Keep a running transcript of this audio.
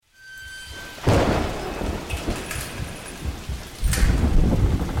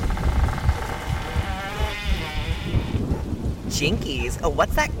Jinkies,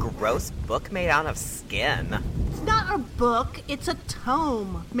 what's that gross book made out of skin? It's not a book, it's a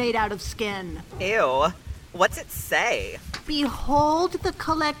tome made out of skin. Ew. What's it say? Behold the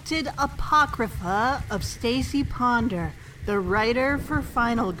collected Apocrypha of Stacy Ponder, the writer for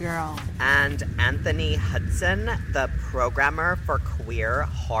Final Girl. And Anthony Hudson, the programmer for Queer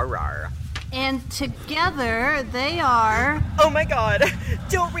Horror. And together they are... Oh my god!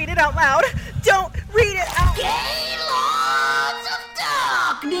 Don't read it out loud! Don't read it out Gaylords of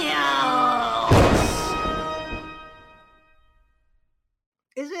Darkness!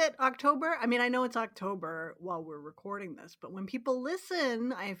 Is it October? I mean, I know it's October while we're recording this, but when people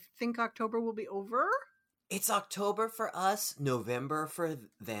listen, I think October will be over. It's October for us, November for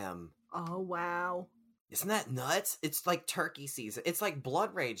them. Oh, wow. Isn't that nuts? It's like turkey season. It's like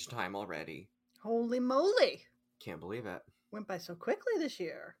blood rage time already. Holy moly. Can't believe it. Went by so quickly this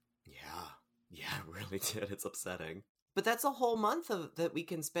year. Yeah, it really did. It's upsetting. But that's a whole month that we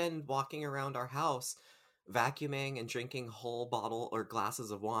can spend walking around our house, vacuuming and drinking whole bottle or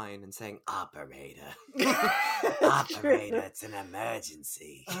glasses of wine and saying, "Operator, operator, it's an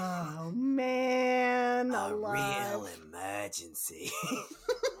emergency." Oh, man. A real emergency.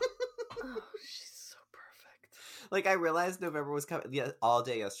 Oh, she's so perfect. Like, I realized November was coming all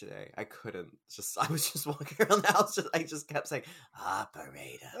day yesterday. I was just walking around the house. I just kept saying,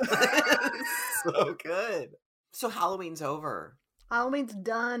 "Operator." So good. So Halloween's over. Halloween's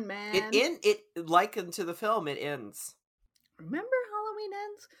done, man. It likened to the film, it ends. Remember Halloween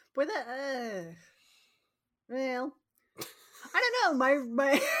Ends? Boy, well, I don't know.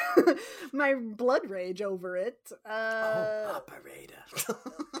 My my blood rage over it. Operator.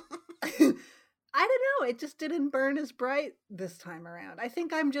 I don't know. It just didn't burn as bright this time around. I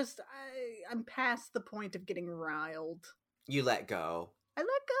think I'm past the point of getting riled. You let go. I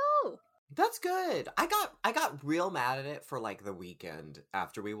let go. That's good. I got real mad at it for like the weekend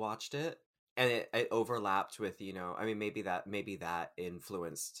after we watched it, and it overlapped with, I mean, maybe that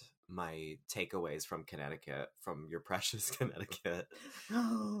influenced my takeaways from Connecticut, from your precious Connecticut.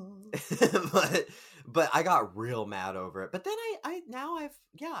 Oh. but I got real mad over it. But then I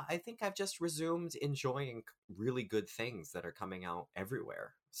think I've just resumed enjoying really good things that are coming out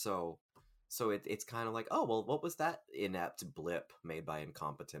everywhere. So it's kind of like, oh, well, what was that inept blip made by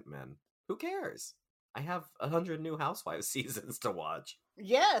incompetent men? Who cares? I have 100 new Housewives seasons to watch.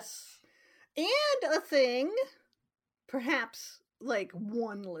 Yes. And a thing, perhaps like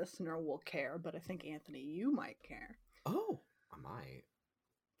one listener will care, but I think, Anthony, you might care. Oh, I might.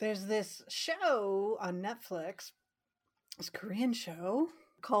 There's this show on Netflix, this Korean show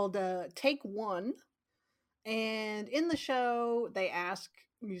called Take One. And in the show, they ask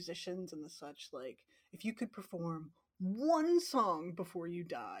musicians and the such, like, if you could perform one song before you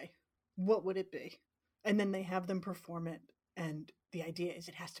die, what would it be? And then they have them perform it, and the idea is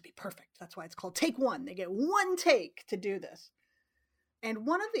it has to be perfect. That's why it's called Take One. They get one take to do this. And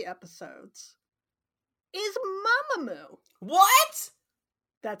one of the episodes is Mamamoo. What?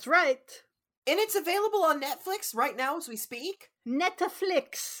 That's right. And it's available on Netflix right now as we speak?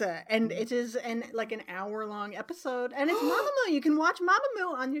 Netflix. And it is an hour-long episode. And it's Mamamoo. You can watch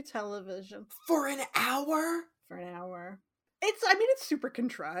Mamamoo on your television. For an hour? For an hour. It's super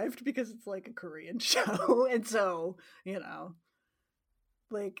contrived because it's like a Korean show. And so, is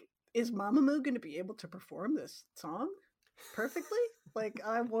Mamamoo going to be able to perform this song perfectly?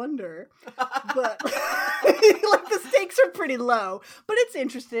 I wonder. But the stakes are pretty low, but it's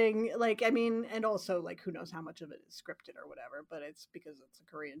interesting. And also who knows how much of it is scripted or whatever, but it's because it's a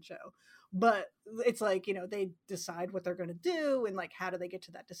Korean show. But it's they decide what they're going to do, and how do they get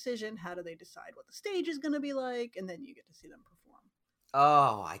to that decision? How do they decide what the stage is going to be like? And then you get to see them perform.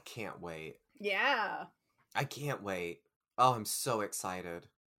 Oh, I can't wait. Yeah. I can't wait. Oh, I'm so excited.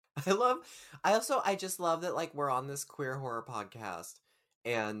 I just love that we're on this queer horror podcast,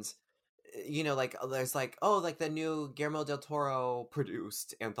 and there's the new Guillermo del Toro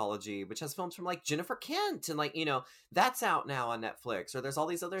produced anthology, which has films from Jennifer Kent, and that's out now on Netflix, or there's all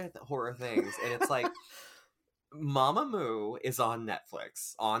these other horror things, and it's Mamamoo is on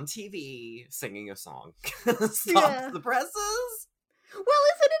Netflix on TV singing a song. Stop the presses. Well,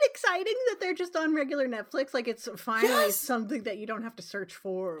 isn't it exciting that they're just on regular Netflix? It's finally something that you don't have to search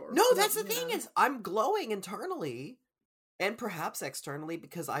for. No, that's the thing is I'm glowing internally and perhaps externally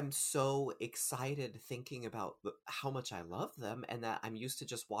because I'm so excited thinking about how much I love them, and that I'm used to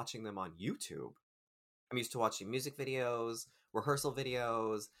just watching them on YouTube. I'm used to watching music videos, rehearsal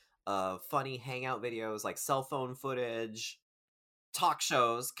videos, funny hangout videos, cell phone footage, talk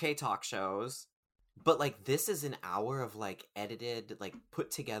shows, K-talk shows. But this is an hour of edited,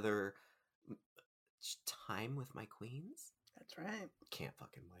 put together time with my queens. That's right. Can't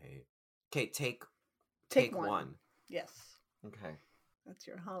fucking wait. Okay, take one. Yes. Okay. That's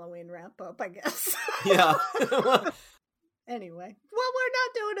your Halloween wrap up, I guess. Yeah. Anyway. Well, we're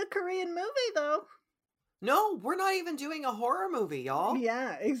not doing a Korean movie, though. No, we're not even doing a horror movie, y'all.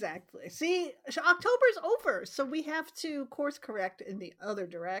 Yeah, exactly. See, October's over, so we have to course correct in the other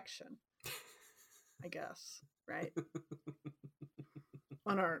direction. I guess, right?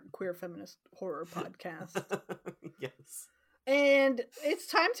 On our queer feminist horror podcast. Yes. And it's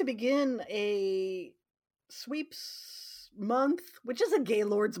time to begin a sweeps month, which is a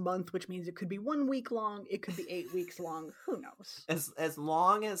Gaylord's month, which means it could be 1 week long, it could be 8 weeks long, who knows? As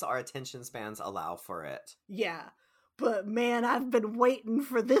long as our attention spans allow for it. Yeah, but man, I've been waiting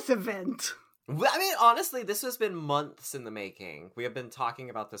for this event. I mean, honestly, this has been months in the making. We have been talking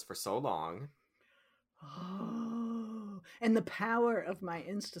about this for so long. Oh, and the power of my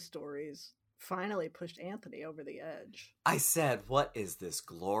Insta stories finally pushed Anthony over the edge. I said, "What is this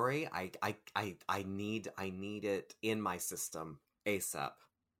glory? I need it in my system ASAP."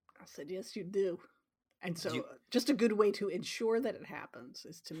 I said, "Yes, you do." And so, just a good way to ensure that it happens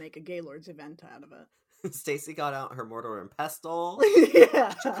is to make a Gaylord's event out of it. Stacy got out her mortar and pestle.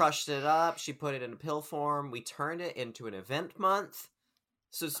 Yeah, She crushed it up. She put it in a pill form. We turned it into an event month.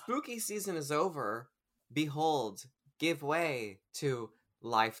 So spooky season is over. Behold, give way to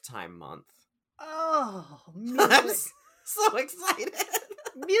Lifetime month. Oh, I'm music. so excited.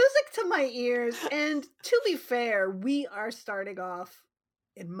 Music to my ears. And to be fair, we are starting off,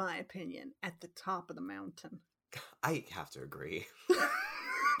 in my opinion, at the top of the mountain. I have to agree.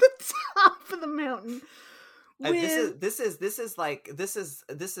 The top of the mountain. This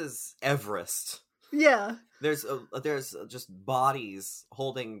is Everest. Yeah. There's just bodies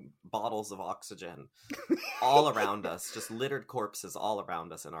holding bottles of oxygen all around us, just littered corpses all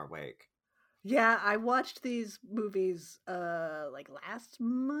around us in our wake. Yeah, I watched these movies like last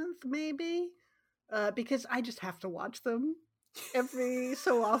month maybe, because I just have to watch them every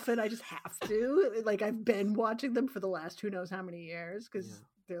so often. I just have to. Like, I've been watching them for the last who knows how many years because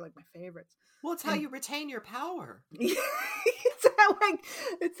they're like my favorites. Well, it's how you retain your power.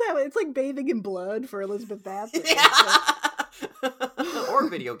 It's like bathing in blood for Elizabeth Bathory. Yeah. Or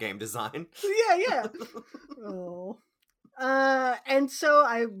video game design. Yeah. Oh. And so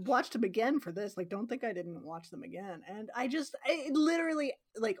I watched them again for this. Like, don't think I didn't watch them again. And I literally,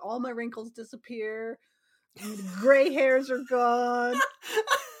 like, all my wrinkles disappear. Gray hairs are gone.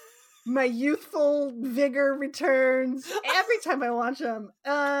 My youthful vigor returns every time I watch them.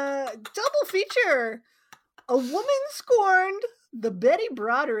 Double feature: A Woman Scorned, the Betty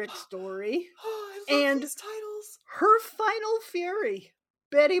Broderick story, and these titles. Her Final Fury,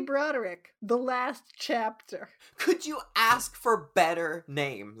 Betty Broderick, the last chapter. Could you ask for better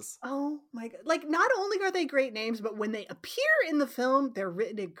names? Oh my god. Like, not only are they great names, but when they appear in the film, they're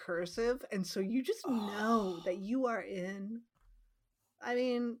written in cursive, and so you just know that you are in, I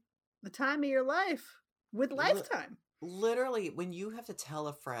mean, the time of your life with Lifetime. Literally, when you have to tell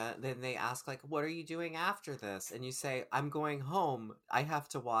a friend, then they ask, like, what are you doing after this? And you say, I'm going home. I get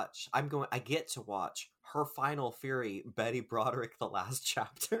to watch Her Final Fury, Betty Broderick, the last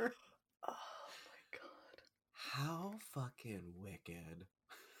chapter. Oh my god. How fucking wicked.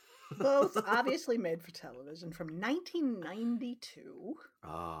 Both obviously made for television from 1992.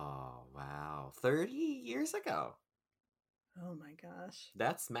 Oh, wow. 30 years ago. Oh my gosh.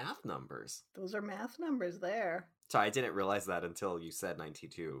 That's math numbers. Those are math numbers there. Sorry, I didn't realize that until you said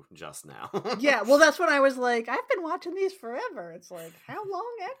 92 just now. Yeah, well, that's when I was like, I've been watching these forever. It's like, how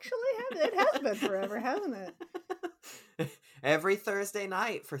long actually? It has been forever, hasn't it? Every Thursday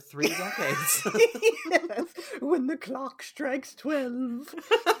night for 3 decades. Yes. When the clock strikes 12,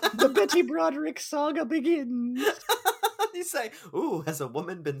 the Betty Broderick saga begins. You say, ooh, has a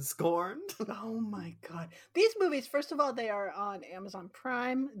woman been scorned? Oh my god. These movies, first of all, they are on Amazon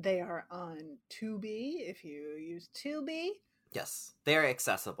Prime. They are on Tubi, if you use Tubi. Yes, they're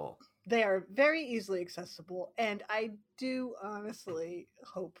accessible. They are very easily accessible. And I do honestly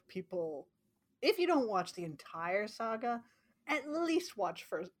hope people, if you don't watch the entire saga, at least watch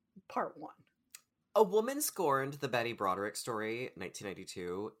first part 1. A Woman Scorned, the Betty Broderick story,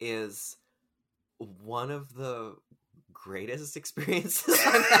 1992, is one of the greatest experiences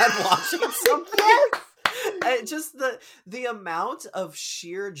I've had watching something. Yes! Just the amount of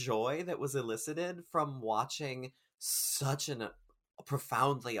sheer joy that was elicited from watching such a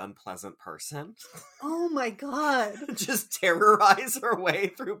profoundly unpleasant person. Oh my god. Just terrorize her way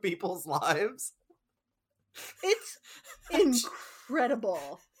through people's lives. It's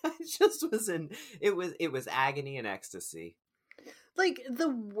incredible. I just was it was agony and ecstasy. Like the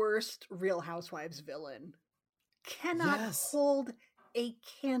worst Real Housewives villain cannot Yes. hold a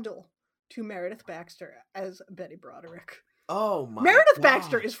candle to Meredith Baxter as Betty Broderick. Oh my Meredith God.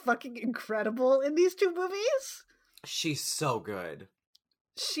 Baxter is fucking incredible in these two movies. She's so good.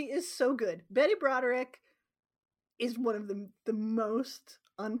 She is so good. Betty Broderick is one of the most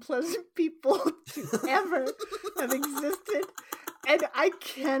unpleasant people to ever have existed. And I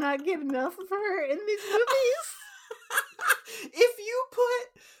cannot get enough of her in these movies. If you put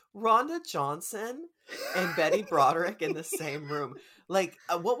Rhonda Johnson and Betty Broderick in the same room, like,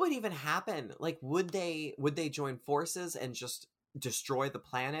 what would even happen? Like, would they join forces and just destroy the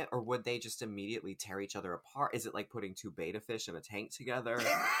planet, or would they just immediately tear each other apart? Is it like putting two beta fish in a tank together?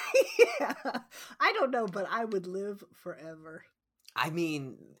 Yeah, I don't know, but I would live forever. I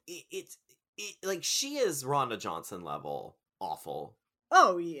mean, it's like, she is Rhonda Johnson level awful.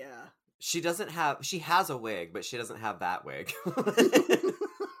 Oh yeah. She has a wig, but she doesn't have that wig.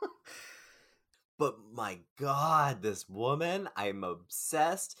 But my God, this woman, I'm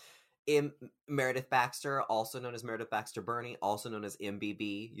obsessed. Meredith Baxter, also known as Meredith Baxter Burney, also known as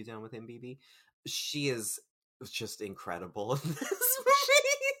MBB. You down with MBB? She is just incredible in this movie.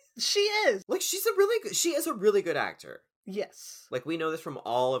 She is. Like, she is a really good actor. Yes. Like, we know this from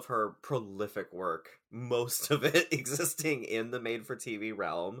all of her prolific work, most of it existing in the made-for-TV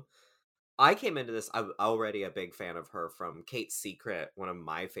realm. I came into this, I'm already a big fan of her from Kate's Secret, one of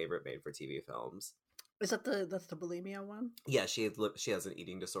my favorite made-for-TV films. Is that that's the bulimia one? Yeah, she has an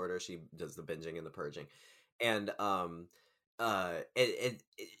eating disorder. She does the binging and the purging, and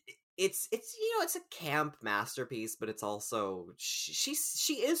it's it's a camp masterpiece, but it's also she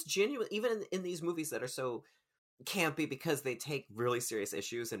is genuine, even in these movies that are so campy because they take really serious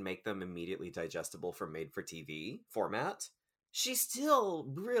issues and make them immediately digestible for made-for-TV format. She still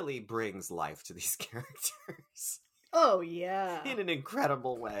really brings life to these characters. Oh yeah. In an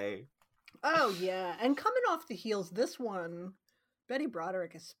incredible way. Oh yeah, and coming off the heels, this one, Betty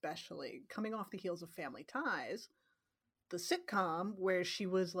Broderick especially, coming off the heels of Family Ties, the sitcom where she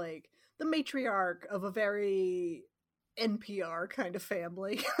was like the matriarch of a very NPR kind of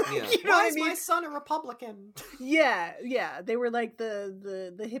family. Yeah. You know Why what is I mean? my son a Republican? Yeah, they were like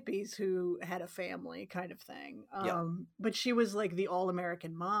the hippies who had a family kind of thing. Yeah. But she was like the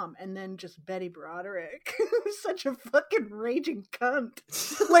all-American mom, and then just Betty Broderick, who's such a fucking raging cunt.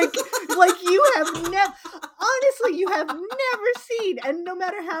 Like you have honestly, you have never seen, and no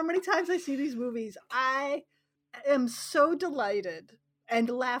matter how many times I see these movies, I am so delighted and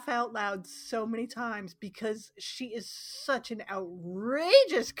laugh out loud so many times because she is such an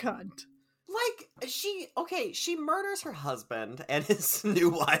outrageous cunt. Like, she murders her husband and his new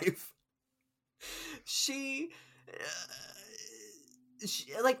wife.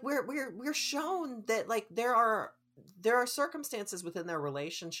 Like, we're shown that, like, there are circumstances within their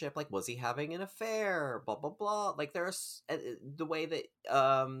relationship, like, was he having an affair, blah blah blah, like, there's the way that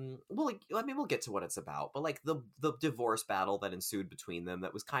we'll get to what it's about, but like the divorce battle that ensued between them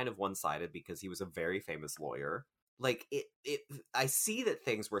that was kind of one-sided because he was a very famous lawyer. Like, I see that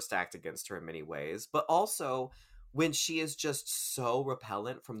things were stacked against her in many ways, but also when she is just so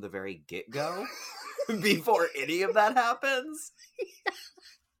repellent from the very get-go before any of that happens.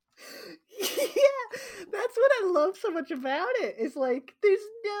 Yeah, that's what I love so much about it. It's like there's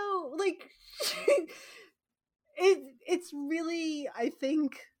no like it's really, I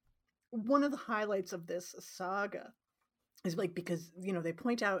think, one of the highlights of this saga is like, because they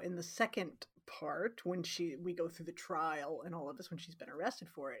point out in the second part when we go through the trial and all of this, when she's been arrested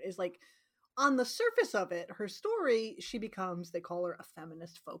for it, is like, on the surface of it, her story, she becomes, they call her a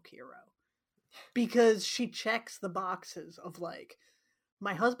feminist folk hero because she checks the boxes of like,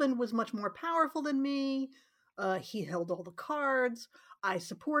 my husband was much more powerful than me. He held all the cards. I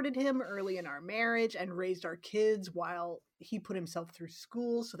supported him early in our marriage and raised our kids while he put himself through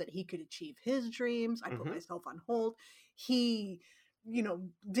school so that he could achieve his dreams. I put myself on hold. He,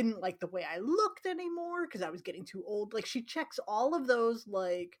 didn't like the way I looked anymore because I was getting too old. Like, she checks all of those,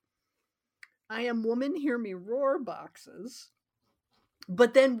 like, I am woman, hear me roar boxes.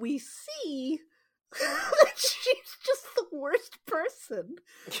 But then we see that she's just the worst person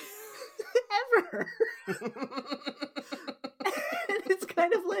ever. And it's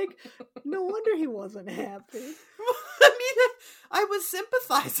kind of like, no wonder he wasn't happy. I mean, I was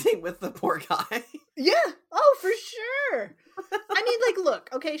sympathizing with the poor guy. Yeah. Oh, for sure. I mean, like, look,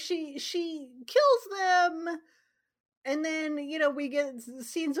 okay, she kills them, and then, we get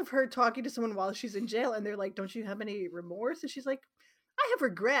scenes of her talking to someone while she's in jail, and they're like, don't you have any remorse? And she's like, I have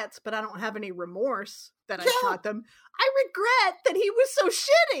regrets, but I don't have any remorse that I shot them. I regret that he was so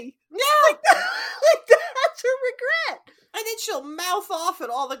shitty. Yeah. Like that's her regret. And then she'll mouth off at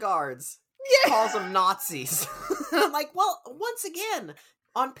all the guards. She calls them Nazis. I'm like, well, once again,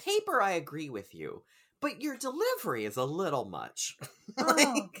 on paper, I agree with you, but your delivery is a little much.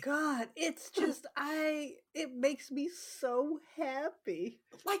 Oh God, it's just it makes me so happy.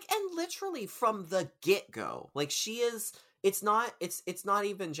 Like, and literally from the get-go, like she is. It's not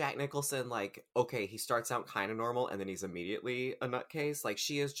even Jack Nicholson, like, okay, he starts out kind of normal and then he's immediately a nutcase. Like,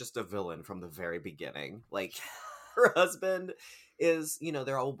 she is just a villain from the very beginning. Like, her husband is,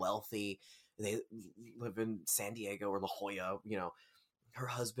 they're all wealthy. They live in San Diego or La Jolla, her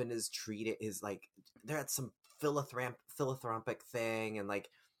husband is like, they're at some philanthropic thing, and like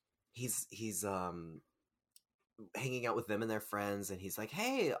he's hanging out with them and their friends, and he's like,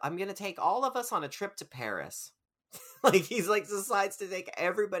 hey, I'm gonna take all of us on a trip to Paris. Like, he's like decides to take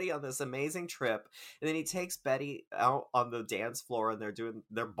everybody on this amazing trip, and then he takes Betty out on the dance floor, and they're doing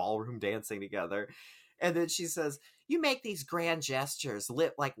their ballroom dancing together. And then she says, you make these grand gestures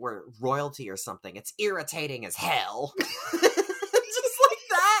like we're royalty or something. It's irritating as hell. Just like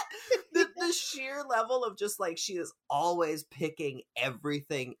that. The sheer level of just like, she is always picking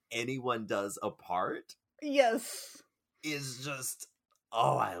everything anyone does apart. Yes. Is just,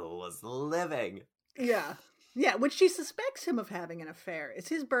 oh, I was living. Yeah. Yeah, when she suspects him of having an affair. It's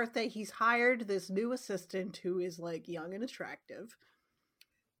his birthday. He's hired this new assistant who is like young and attractive.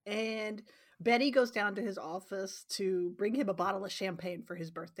 And Betty goes down to his office to bring him a bottle of champagne for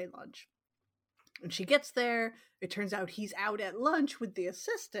his birthday lunch. When she gets there, it turns out he's out at lunch with the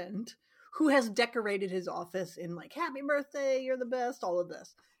assistant who has decorated his office in like, happy birthday, you're the best, all of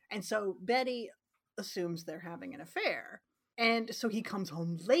this. And so Betty assumes they're having an affair. And so he comes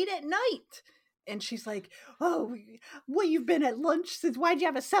home late at night. And she's like, oh, well, you've been at lunch since, why'd you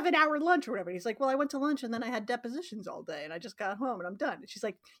have a 7-hour lunch or whatever? And he's like, well, I went to lunch and then I had depositions all day and I just got home and I'm done. And she's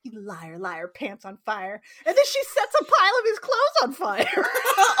like, you liar, pants on fire. And then she sets a pile of his clothes on fire.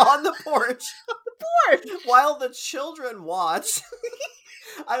 On the porch. On the porch. While the children watch.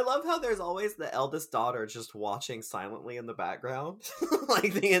 I love how there's always the eldest daughter just watching silently in the background.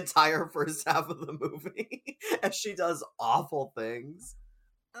 Like the entire first half of the movie. As she does awful things.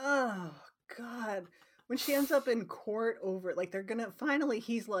 Oh, God, when she ends up in court over, like, they're gonna, finally,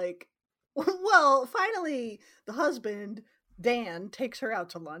 he's like, well, finally, the husband, Dan, takes her out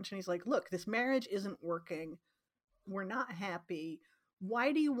to lunch, and he's like, look, this marriage isn't working. We're not happy.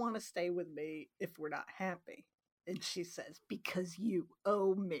 Why do you want to stay with me if we're not happy? And she says, because you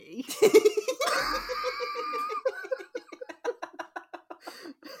owe me.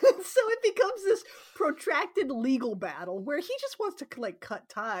 So it becomes this protracted legal battle where he just wants to like cut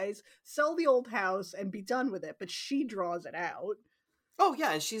ties, sell the old house, and be done with it, but she draws it out. Oh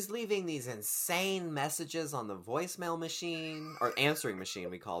yeah, and she's leaving these insane messages on the voicemail machine, or answering machine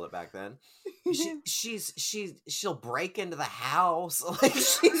we called it back then. She'll break into the house. Like,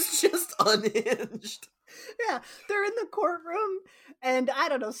 she's just unhinged. Yeah, they're in the courtroom, and I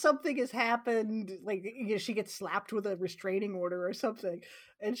don't know, something has happened. Like, she gets slapped with a restraining order or something.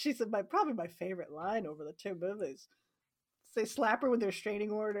 And she said, probably my favorite line over the two movies. They slap her with a restraining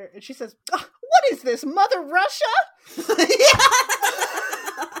order, and she says, oh, what is this, Mother Russia?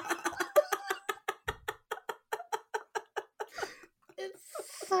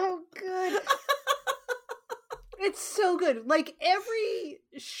 It's so good. It's so good. Like, every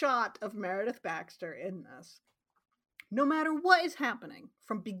shot of Meredith Baxter in this, no matter what is happening,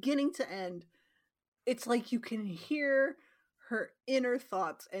 from beginning to end, it's like you can hear her inner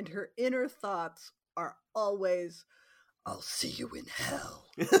thoughts, and her inner thoughts are always, I'll see you in hell.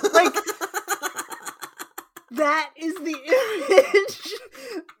 Like, that is the image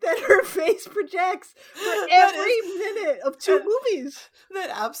that her face projects for every minute of two movies. That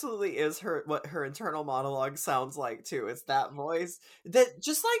absolutely is what her internal monologue sounds like too. It's that voice that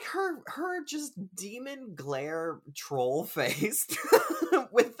just like her just demon glare troll face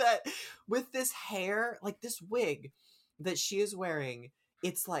with this hair, like this wig that she is wearing.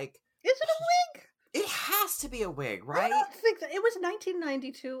 It's like, is it a wig? It has to be a wig, right? I don't think that. It was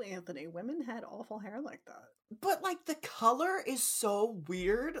 1992, Anthony. Women had awful hair like that. But, like, the color is so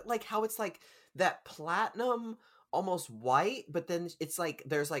weird. Like, how it's, like, that platinum, almost white, but then it's, like,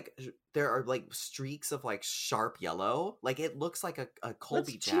 there are, like, streaks of, like, sharp yellow. Like, it looks like a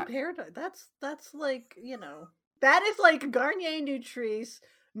Colby Jack. Cheap hair. That's, like, that is, like, Garnier Nutrice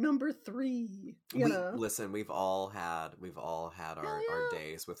number 3. Listen, we've all had our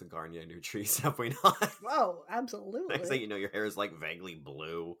days with the Garnier Nutrice, have we not? Oh, absolutely. Next thing you know, your hair is like vaguely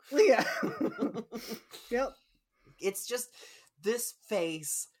blue. Yeah. Yep. It's just this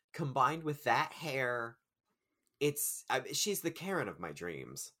face combined with that hair. She's the Karen of my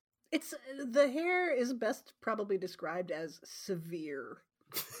dreams. The hair is best probably described as severe.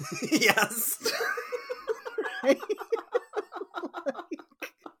 Yes. Right?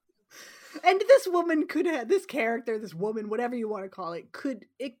 And this woman could have, this character, this woman, whatever you want to call it could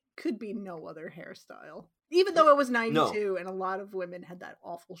be no other hairstyle. Even though it was 92 and a lot of women had that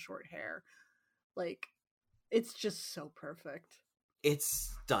awful short hair. Like, it's just so perfect.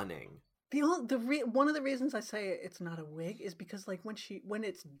 It's stunning. One of the reasons I say it's not a wig is because, like, when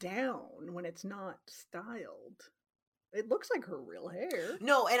it's down, when it's not styled, it looks like her real hair.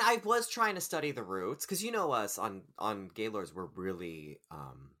 No, and I was trying to study the roots, because you know us on Gaylords, we're really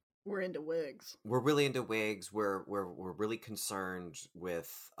we're into wigs. We're really into wigs. We're really concerned with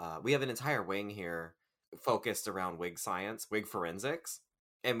we have an entire wing here focused around wig science, wig forensics,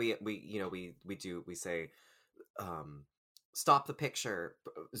 and we say stop the picture,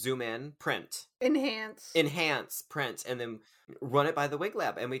 zoom in, print, enhance, print, and then run it by the wig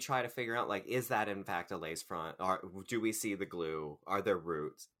lab, and we try to figure out, like, is that in fact a lace front? Or do we see the glue? Are there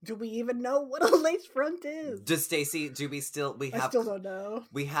roots? Do we even know what a lace front is? Does Stacy? I still don't know.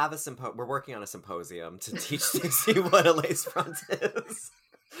 We have we're working on a symposium to teach Stacy what a lace front is.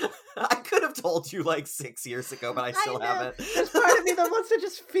 I could have told you like 6 years ago, but I still haven't. There's part of me that wants to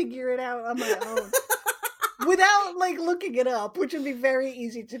just figure it out on my own. Without, like, looking it up, which would be very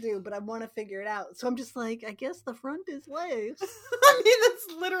easy to do, but I want to figure it out. So I'm just like, I guess the front is lace. I mean, that's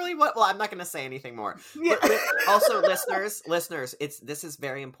literally what... Well, I'm not going to say anything more. Yeah. But also, listeners, this is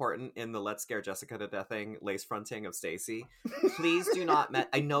very important in the Let's Scare Jessica to Deathing lace fronting of Stacy. Please do not...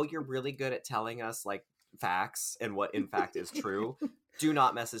 I know you're really good at telling us, like, facts and what, in fact, is true. Do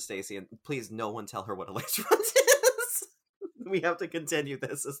not message Stacy, and please, no one tell her what a lace front is. We have to continue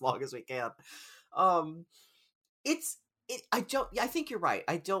this as long as we can. I think you're right.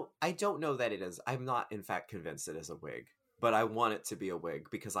 I don't know that it is. I'm not, in fact, convinced it is a wig, but I want it to be a wig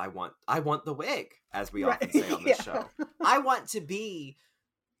because I want the wig, as we often say on this show. I want to be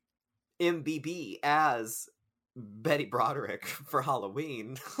MBB as Betty Broderick for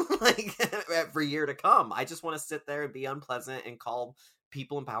Halloween, like every year to come. I just want to sit there and be unpleasant and call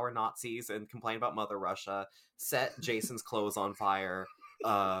people in power Nazis and complain about Mother Russia, set Jason's clothes on fire.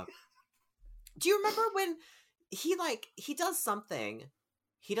 Do you remember when he does something?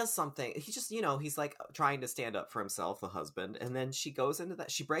 He just, he's like trying to stand up for himself, the husband, and then she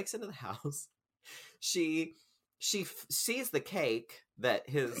breaks into the house. She sees the cake that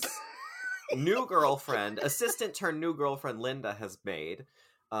his new girlfriend, assistant turned new girlfriend Linda has made.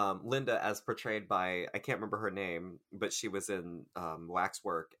 Linda, as portrayed by, I can't remember her name, but she was in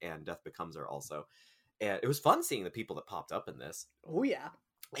Waxwork and Death Becomes Her also. And it was fun seeing the people that popped up in this. Oh, yeah.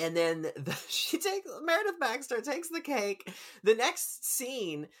 And then Meredith Baxter takes the cake. The next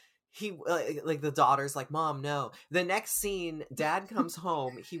scene, the daughter's like, Mom, no. The next scene, Dad comes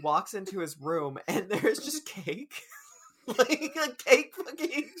home. He walks into his room and there's just cake. Like a cake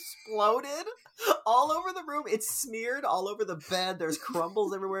fucking exploded all over the room. It's smeared all over the bed. There's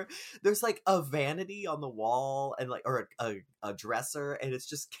crumbles everywhere. There's like a vanity on the wall and or a dresser, and it's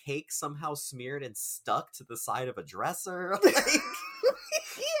just cake somehow smeared and stuck to the side of a dresser. Like, it's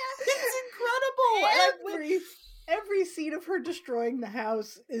incredible. Every scene of her destroying the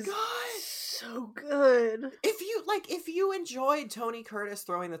house is so good. If you enjoyed Tony Curtis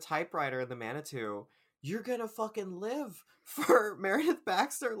throwing the typewriter in the Manitou, you're gonna fucking live for Meredith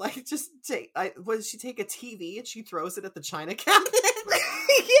Baxter. Like, just does she take a TV and she throws it at the china cabinet?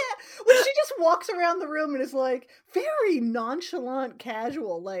 Yeah, when she just walks around the room and is like very nonchalant,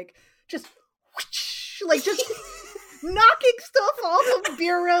 casual, like just knocking stuff off of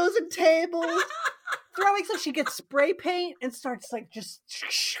bureaus and tables, throwing stuff. She gets spray paint and starts like just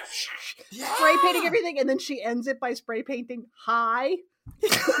spray painting everything, and then she ends it by spray painting hi.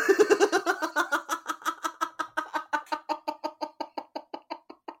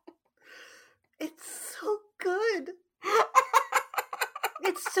 It's so good.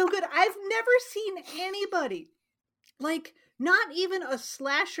 It's so good. I've never seen anybody, like, not even a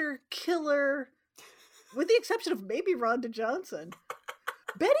slasher killer, with the exception of maybe Rhonda Johnson.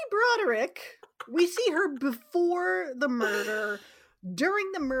 Betty Broderick, we see her before the murder,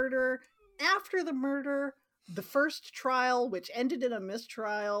 during the murder, after the murder, the first trial, which ended in a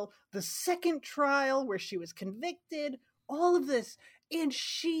mistrial, the second trial where she was convicted, all of this. And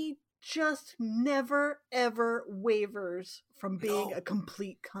she just never, ever wavers from being a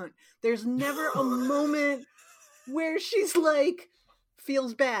complete cunt. There's never a moment where she's like,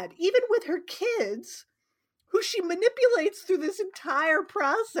 feels bad. Even with her kids, who she manipulates through this entire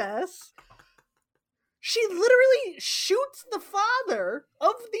process, she literally shoots the father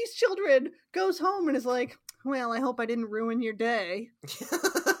of these children, goes home and is like, well, I hope I didn't ruin your day. She says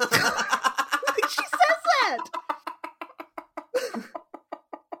that!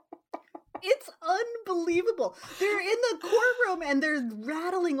 unbelievable. They're in the courtroom and they're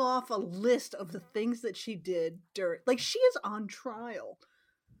rattling off a list of the things that she did during, like, she is on trial.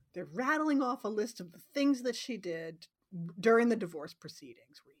 They're rattling off a list of the things that she did during the divorce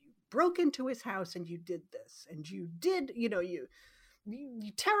proceedings, where you broke into his house and you did this, and you did, you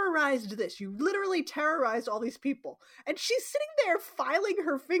terrorized this. You literally terrorized all these people. And she's sitting there filing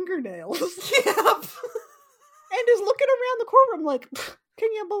her fingernails. Yep. And is looking around the courtroom like,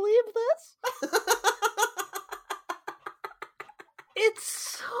 can you believe this? It's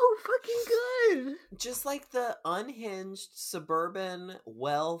so fucking good. Just like the unhinged suburban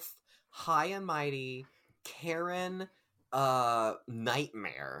wealth, high and mighty Karen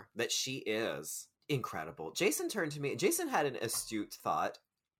nightmare that she is. Incredible. Jason turned to me. Jason had an astute thought,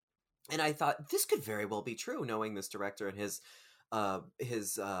 and I thought this could very well be true, knowing this director and his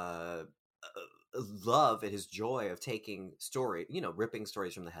love and his joy of taking ripping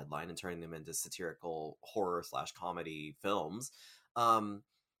stories from the headline and turning them into satirical horror / comedy films.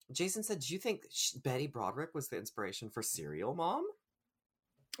 Jason said, do you think Betty Broderick was the inspiration for Serial Mom?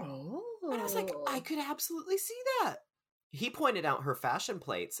 Oh. And I was like, I could absolutely see that. He pointed out her fashion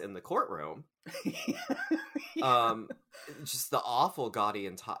plates in the courtroom. Yeah. Just the awful gaudy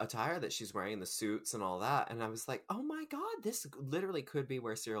attire that she's wearing, the suits and all that. And I was like, oh my God, this literally could be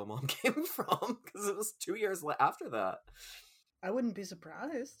where Serial Mom came from, because it was 2 years after that. I wouldn't be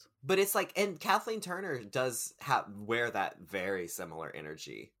surprised. But it's like, and Kathleen Turner does wear that very similar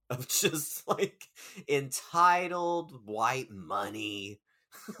energy of just like entitled white money.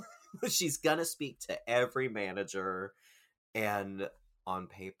 She's gonna speak to every manager, and on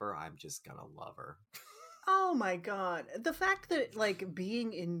paper, I'm just gonna love her. Oh my God. The fact that, like,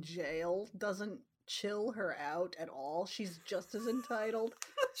 being in jail doesn't chill her out at all. She's just as entitled.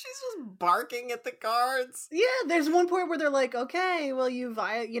 She's just barking at the guards. Yeah, there's one point where they're like, okay, well, you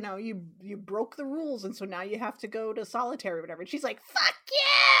broke the rules, and so now you have to go to solitary or whatever. And she's like, fuck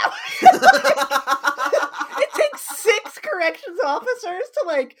you! It takes 6 corrections officers to,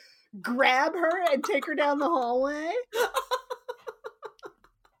 like, grab her and take her down the hallway.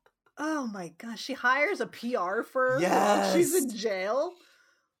 Oh my gosh, she hires a PR firm while she's in jail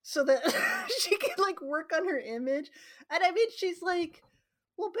so that she can, like, work on her image. And I mean, she's like,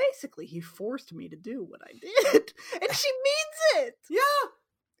 well, basically, he forced me to do what I did. And she means it. Yeah.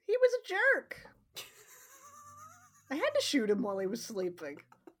 He was a jerk. I had to shoot him while he was sleeping.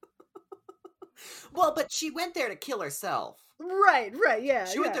 Well, but she went there to kill herself. Right, yeah.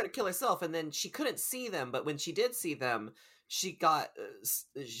 She went there to kill herself, and then she couldn't see them, but when she did see them, she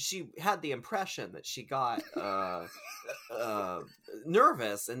had the impression that she got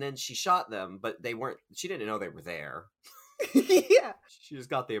nervous, and then she shot them, but she didn't know they were there. Yeah. She just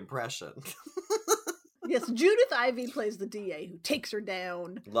got the impression. Yes, Judith Ivey plays the DA who takes her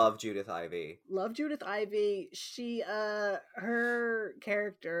down. Love Judith Ivey. She, her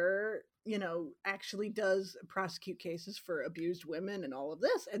character, actually does prosecute cases for abused women and all of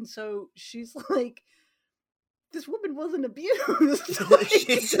this. And so she's like, this woman wasn't abused.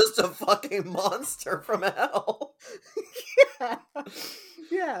 She's just a fucking monster from hell.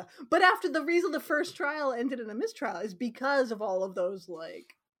 Yeah. But after the reason the first trial ended in a mistrial is because of all of those,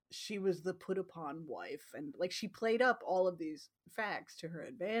 like, she was the put upon wife, and, like, she played up all of these facts to her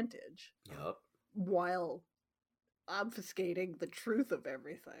advantage. Yep. While obfuscating the truth of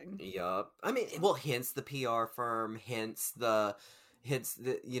everything. Yup. I mean, well, hence the PR firm, hence the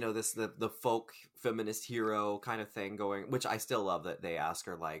folk feminist hero kind of thing going, which I still love that they ask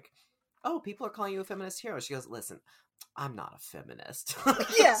her, like, oh, people are calling you a feminist hero. She goes, listen, I'm not a feminist.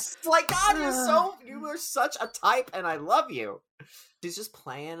 Yeah. Like, God, you are such a type, and I love you. She's just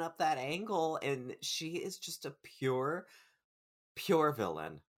playing up that angle, and she is just a pure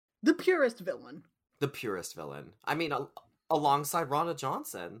villain. The purest villain. The purest villain. I mean, alongside Rhonda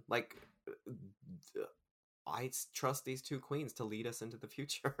Johnson, like, I trust these two queens to lead us into the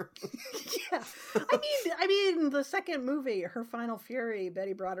future. Yeah. I mean, the second movie, Her Final Fury,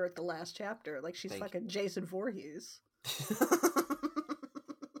 Betty Broderick, the last chapter, like, she's fucking Jason Voorhees.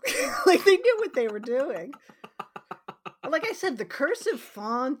 Like, they knew what they were doing. Like I said, the cursive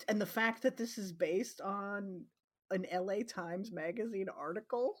font and the fact that this is based on an LA Times magazine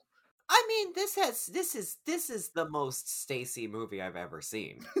article. I mean, this is the most Stacey movie I've ever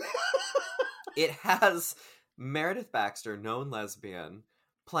seen. It has Meredith Baxter, known lesbian,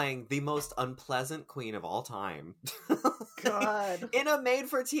 playing the most unpleasant queen of all time. God. In a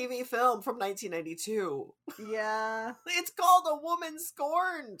made-for-TV film from 1992. Yeah. It's called A Woman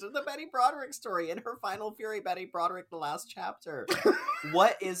Scorned, the Betty Broderick story. In Her Final Fury, Betty Broderick, the last chapter.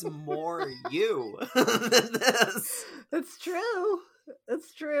 What is more you than this? That's true.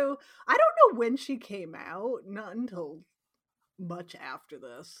 That's true. I don't know when she came out. Not until much after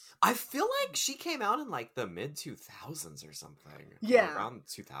this. I feel like she came out in like the mid 2000s or something. Yeah. Or around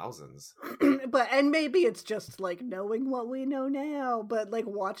 2000s. And maybe it's just like knowing what we know now, but like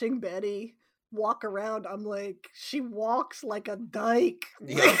watching Betty walk around, I'm like, she walks like a dyke.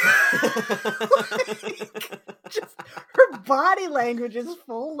 Yeah. Just her body language is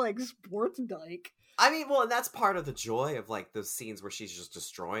full like sports dyke. I mean, well, and that's part of the joy of like those scenes where she's just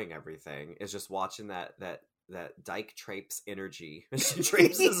destroying everything, is just watching that dyke traipse energy. She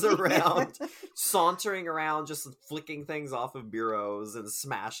traipses around, sauntering around, just flicking things off of bureaus and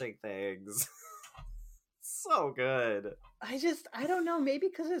smashing things. So good. I don't know, maybe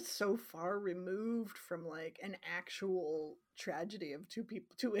because it's so far removed from like an actual tragedy of two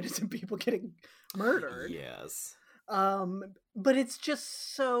innocent people getting murdered. Yes. But it's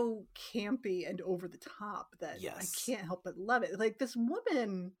just so campy and over the top that I can't help but love it. Like this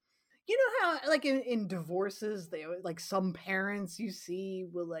woman, you know how like in divorces, they like some parents you see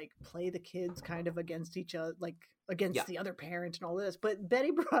will like play the kids kind of against each other, like against the other parent and all this. But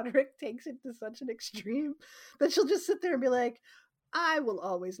Betty Broderick takes it to such an extreme that she'll just sit there and be like, I will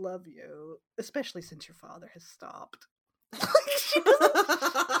always love you, especially since your father has stopped. she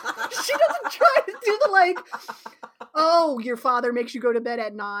doesn't try to do the like, oh, your father makes you go to bed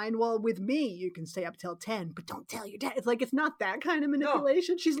at 9. Well, with me, you can stay up till 10, but don't tell your dad. It's like, it's not that kind of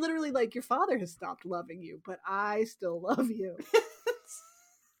manipulation. No. She's literally like, your father has stopped loving you, but I still love you.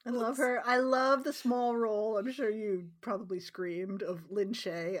 I love her. I love the small role. I'm sure you probably screamed of Lin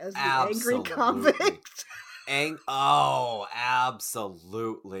Shaye as the angry convict. Oh,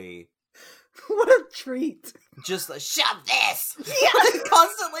 absolutely. What a treat. Just like, shove this! Yeah!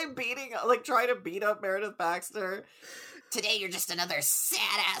 Constantly beating, like, trying to beat up Meredith Baxter. Today you're just another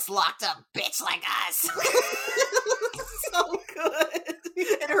sad-ass locked-up bitch like us. So good.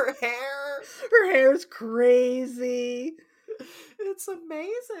 And her hair. Her hair's crazy. It's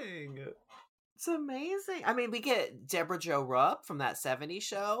amazing. It's amazing. I mean, we get Deborah Jo Rupp from that 70s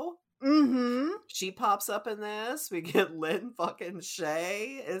show. Mm-hmm. She pops up in this. We get Lin fucking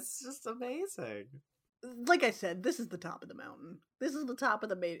Shaye. It's just amazing. Like I said, this is the top of the mountain. This is the top of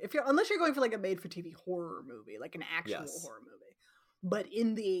the unless you're going for like a made-for-TV horror movie, like an actual horror movie. But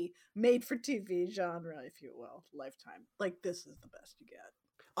in the made-for-TV genre, if you will, Lifetime, like this is the best you get.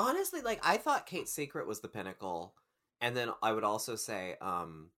 Honestly, like I thought Kate's Secret was the pinnacle, and then I would also say,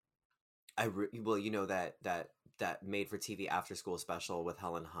 that made-for-TV after-school special with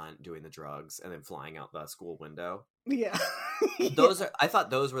Helen Hunt doing the drugs and then flying out the school window. Yeah. I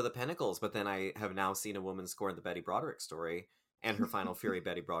thought those were the pinnacles, but then I have now seen a woman score in the Betty Broderick story and her final Fury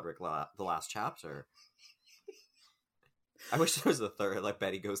Betty Broderick the last chapter. I wish there was a third, like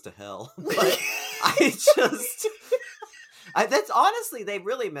Betty Goes to Hell. But that's honestly, they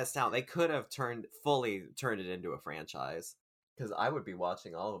really missed out. They could have turned it into a franchise. Because I would be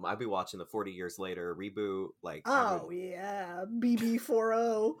watching all of them. I'd be watching the 40 Years Later reboot. Like, yeah,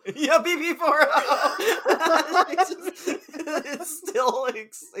 BB40. Yeah, BB40. It's still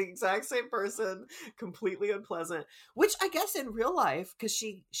exact same person, completely unpleasant. Which I guess in real life, because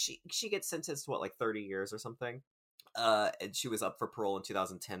she gets sentenced to what, like 30 years or something. And she was up for parole in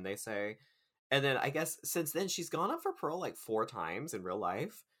 2010, they say. And then I guess since then she's gone up for parole like 4 times in real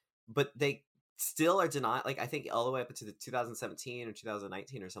life, but they still are denying, like I think all the way up to the 2017 or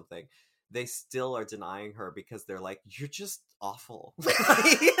 2019 or something, they still are denying her because they're like, you're just awful.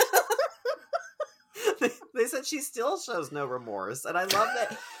 They said she still shows no remorse, and I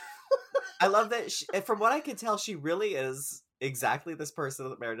love that she, from what I can tell, she really is exactly this person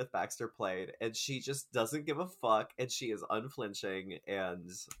that Meredith Baxter played, and she just doesn't give a fuck, and she is unflinching, and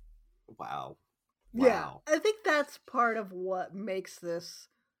wow. Yeah, I think that's part of what makes this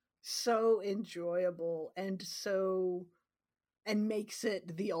so enjoyable and makes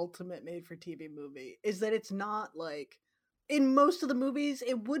it the ultimate made-for-TV movie, is that it's not like in most of the movies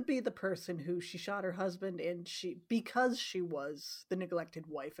it would be the person who she shot her husband and because she was the neglected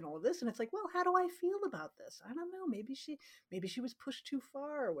wife and all of this, and it's like, well, how do I feel about this? I don't know, maybe she was pushed too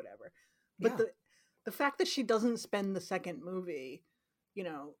far or whatever. But the fact that she doesn't spend the second movie, you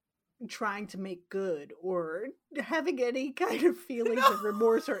know, trying to make good or having any kind of feelings of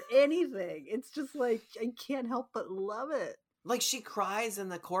remorse or anything, it's just like, I can't help but love it. Like, she cries in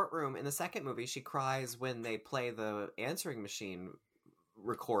the courtroom in the second movie. She cries when they play the answering machine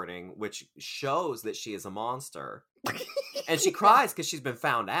recording, which shows that she is a monster. And she cries because she's been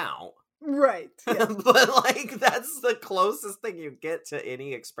found out. Right. Yeah. But, like, that's the closest thing you get to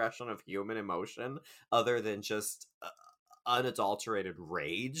any expression of human emotion other than just unadulterated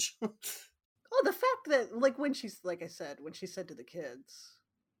rage. Oh, the fact that, like, when she's, like I said, when she said to the kids,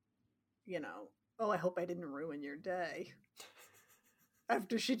 oh, I hope I didn't ruin your day.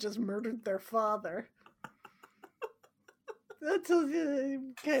 After she just murdered their father. That's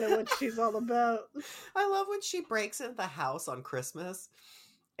kind of what she's all about. I love when she breaks into the house on Christmas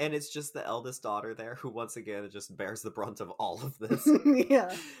and it's just the eldest daughter there who once again just bears the brunt of all of this.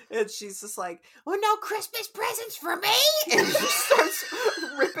 Yeah. And she's just like, oh no, Christmas presents for me! And she starts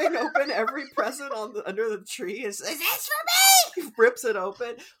ripping open every present under the tree and says, is this for me? Rips it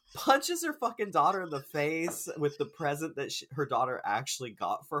open, punches her fucking daughter in the face with the present that her daughter actually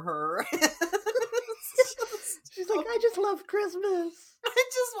got for her. She's like, I just love Christmas. I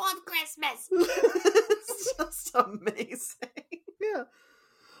just want Christmas. It's just amazing. Yeah.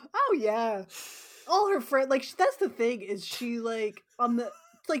 Oh yeah. All her friends, like, that's the thing, is she, like,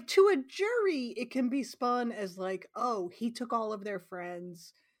 to a jury, it can be spun as like, oh, he took all of their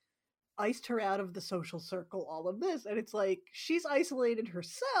friends, iced her out of the social circle, all of this, and it's like, she's isolated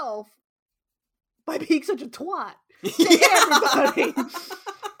herself by being such a twat to everybody.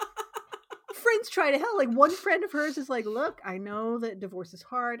 Friends try to help. Like, one friend of hers is like, look, I know that divorce is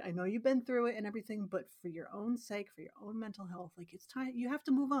hard. I know you've been through it and everything, but for your own sake, for your own mental health, like, it's time. You have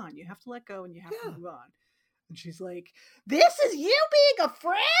to move on. You have to let go and you have to move on. And she's like, this is you being a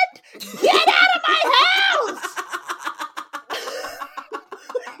friend? Get out of my house!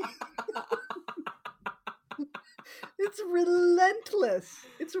 It's relentless.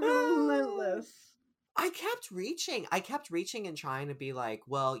 It's relentless. I kept reaching and trying to be like,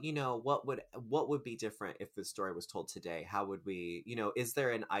 well, what would be different if the story was told today? How would we, is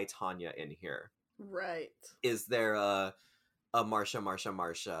there an I, Tanya in here? Right. Is there a Marsha,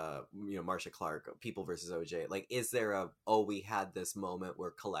 Marsha Clark, People versus OJ? Like, is there we had this moment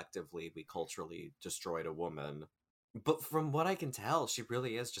where collectively we culturally destroyed a woman? But from what I can tell, she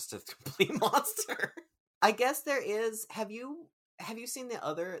really is just a complete monster. I guess there is, have you seen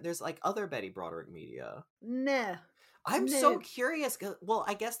there's like other Betty Broderick media? Nah. I'm so curious. Well,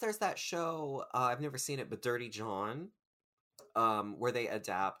 I guess there's that show, I've never seen it, but Dirty John, where they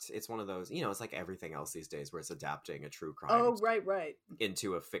adapt. It's one of those, it's like everything else these days where it's adapting a true crime. Oh, right.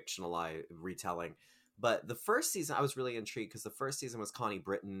 Into a fictionalized retelling. But the first season, I was really intrigued because the first season was Connie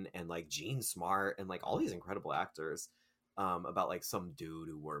Britton and like Jean Smart and like all these incredible actors. About like some dude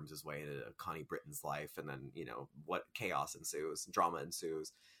who worms his way into Connie Britton's life, and then what chaos ensues, drama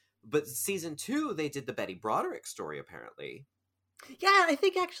ensues. But season 2, they did the Betty Broderick story apparently. Yeah, I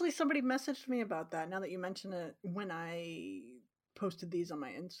think actually somebody messaged me about that. Now that you mention it, when I posted these on my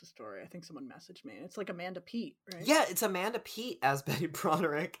Insta story, I think someone messaged me. It's like Amanda Peet, right? Yeah, it's Amanda Peet as Betty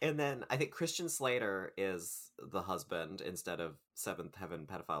Broderick, and then I think Christian Slater is the husband instead of Seventh Heaven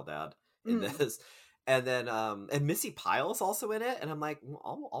pedophile dad in this. And then, and Missy Pyle's also in it, and I'm like,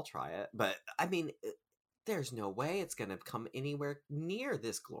 well, I'll try it. But, I mean, there's no way it's going to come anywhere near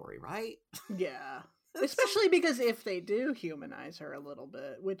this glory, right? Yeah. Especially because if they do humanize her a little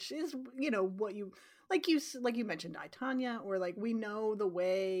bit, which is, what you mentioned, I, Tanya, or like, we know the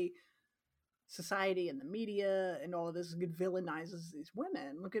way society and the media and all of this villainizes these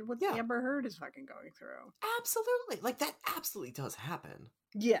women. Look at what Amber Heard is fucking going through. Absolutely. Like, that absolutely does happen.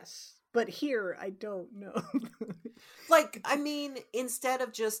 Yes. But here, I don't know. Like, I mean, instead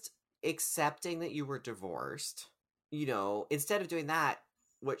of just accepting that you were divorced, instead of doing that,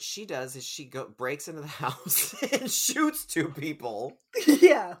 what she does is she breaks into the house and shoots 2 people.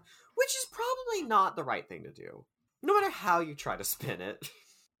 Yeah. Which is probably not the right thing to do. No matter how you try to spin it.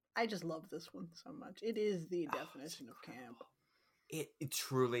 I just love this one so much. It is the definition of camp. It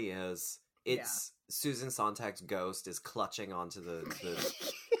truly is. It's Susan Sontag's ghost is clutching onto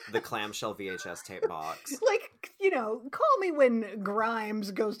the clamshell VHS tape box. Like, call me when Grimes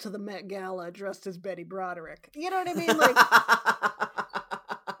goes to the Met Gala dressed as Betty Broderick. You know what I mean? Like,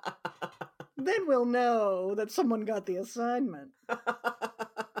 then we'll know that someone got the assignment.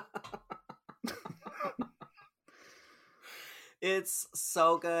 It's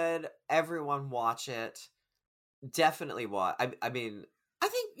so good. Everyone watch it. Definitely watch. I mean, I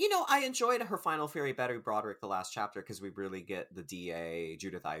think, I enjoyed her Final Fury Betty Broderick, the last chapter, because we really get the DA,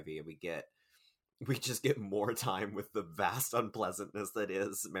 Judith Ivey, and we just get more time with the vast unpleasantness that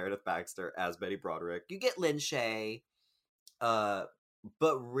is Meredith Baxter as Betty Broderick. You get Lynn Shay, but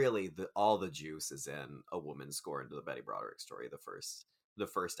really all the juice is in a woman score into the Betty Broderick story, the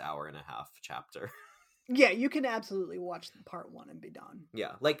first hour and a half chapter. Yeah, you can absolutely watch part 1 and be done.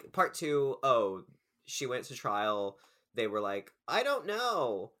 Yeah, like part 2, she went to trial. They were like, I don't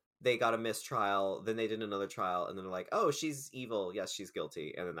know. They got a mistrial. Then they did another trial. And then they're like, oh, she's evil. Yes, she's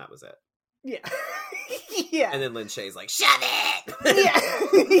guilty. And then that was it. Yeah. Yeah. And then Lynn Shay's like, shut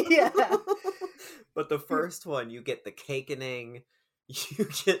it! Yeah. Yeah. the first one, you get the cakening. You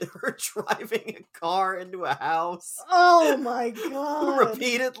get her driving a car into a house. Oh my god.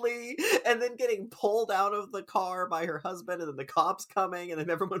 Repeatedly, and then getting pulled out of the car by her husband, and then the cops coming, and then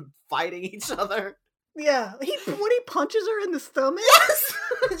everyone fighting each other. Yeah, when he punches her in the stomach. Yes!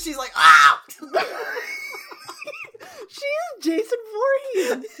 She's like, ah! She is Jason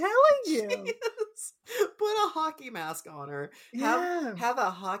Voorhees, I'm telling you. Yes. Put a hockey mask on her. Yeah. Have a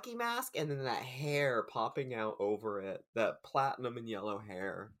hockey mask and then that hair popping out over it. That platinum and yellow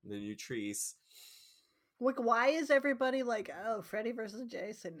hair. The Nutrice. Like, why is everybody like, oh, Freddy versus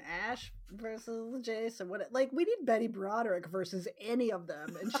Jason, Ash versus Jason? What? Like, we need Betty Broderick versus any of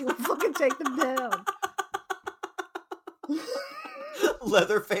them, and she would fucking take them down.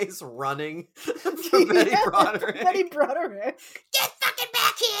 Leatherface running for Betty Broderick. Betty Broderick. Get fucking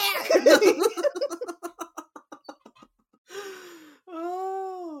back here!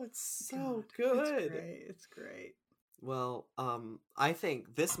 Oh, it's so good. It's great. Well, I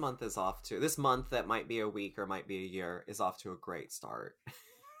think this month that might be a week or might be a year, is off to a great start.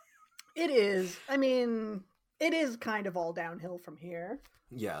 It is. I mean, it is kind of all downhill from here.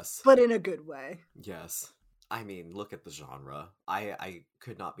 Yes. But in a good way. Yes. I mean, look at the genre. I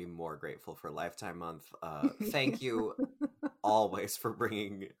could not be more grateful for Lifetime Month. Thank you always for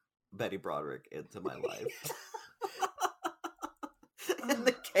bringing Betty Broderick into my life. And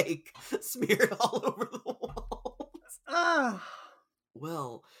the cake smeared all over the walls.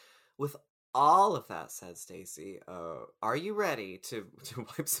 Well, with all of that said, Stacey, are you ready to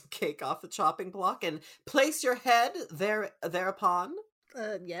wipe some cake off the chopping block and place your head thereupon?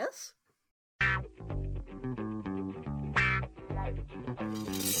 Yes.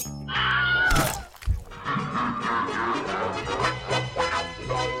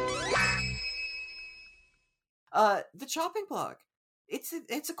 The chopping block.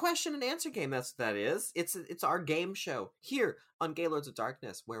 It's a question and answer game. That's what that is. It's our game show here on Gaylords of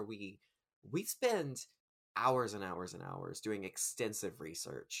Darkness, where we spend hours and hours and hours doing extensive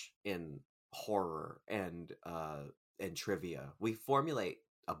research in horror and trivia. We formulate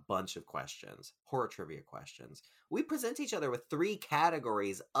a bunch of questions, horror trivia questions. We present each other with 3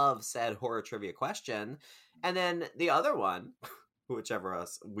 categories of said horror trivia question, and then the other one, whichever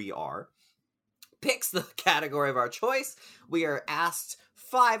us we are, picks the category of our choice. We are asked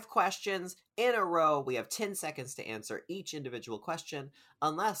 5 questions in a row. We have 10 seconds to answer each individual question,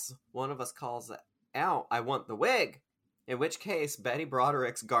 unless one of us calls out, "I want the wig," in which case Betty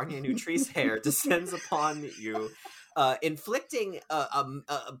Broderick's Garnier Nutrice hair descends upon you,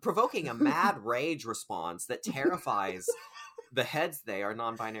 provoking a mad rage response that terrifies the heads our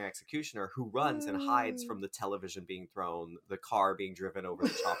non-binary executioner, who runs and hides from the television being thrown, the car being driven over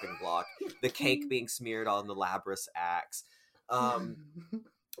the chopping block, the cake being smeared on the Labrys axe. And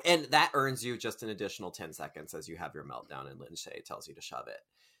that earns you just an additional 10 seconds as you have your meltdown and Lindsay tells you to shove it.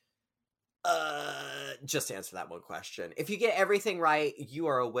 Just answer that one question. If you get everything right, you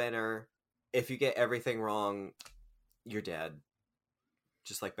are a winner. If you get everything wrong, you're dead.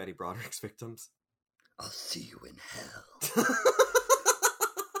 Just like Betty Broderick's victims. I'll see you in hell.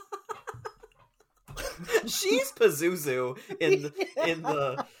 She's Pazuzu in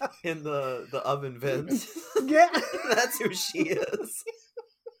the oven vent. Yeah. That's who she is.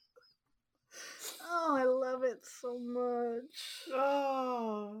 Oh, I love it so much.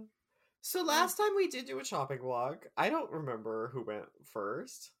 Oh. So last time we did do a chopping block, I don't remember who went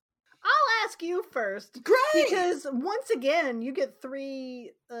first. I'll ask you first. Great! Because once again, you get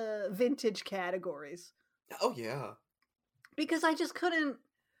 3 vintage categories. Oh, yeah. Because I just couldn't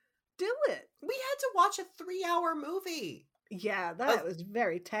do it. We had to watch a 3-hour movie. Yeah, that was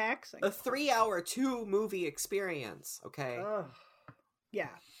very taxing. A 3-hour 2-movie experience, okay?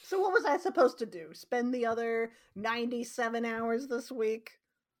 Yeah. So what was I supposed to do? Spend the other 97 hours this week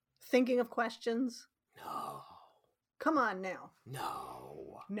thinking of questions? No. Come on now.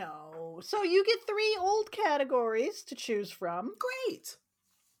 No. So you get 3 old categories to choose from. Great.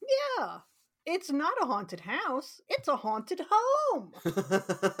 Yeah. It's not a haunted house. It's a haunted home.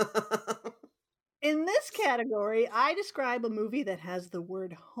 In this category, I describe a movie that has the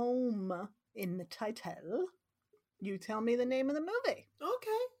word home in the title. You tell me the name of the movie.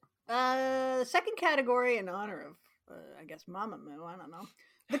 Okay. The second category, in honor of, I guess, Mamamoo, I don't know.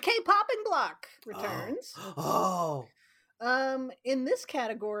 The K-Popping Block returns. Oh. In this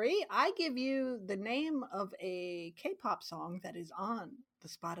category, I give you the name of a K-pop song that is on the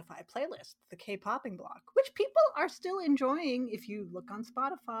Spotify playlist, the K-Popping Block, which people are still enjoying if you look on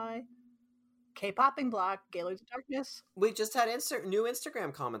Spotify. K-Popping Block, Gaylords of Darkness. We just had new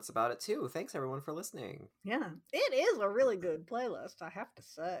Instagram comments about it too. Thanks everyone for listening. Yeah, it is a really good playlist, I have to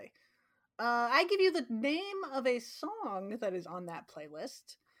say. I give you the name of a song that is on that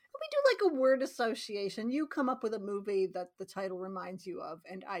playlist. We do like a word association. You come up with a movie that the title reminds you of,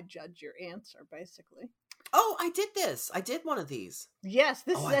 and I judge your answer, basically. Oh, I did this. I did one of these. Yes,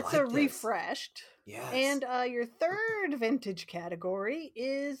 that's like a this. refreshed. Yes. And your third vintage category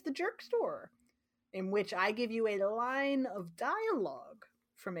is the Jerk Store, in which I give you a line of dialogue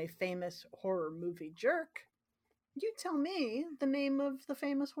from a famous horror movie jerk. You tell me the name of the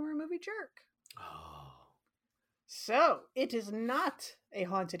famous horror movie jerk. Oh. So, it is not a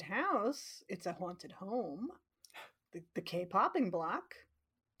haunted house, it's a haunted home, the K-popping block,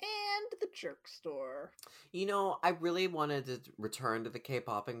 and the Jerk Store. You know, I really wanted to return to the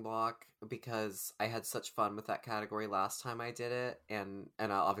K-popping block because I had such fun with that category last time I did it, and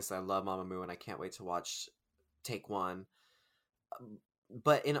obviously I love Mamamoo, and I can't wait to watch Take One.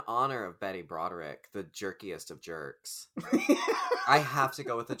 But in honor of Betty Broderick, the jerkiest of jerks, I have to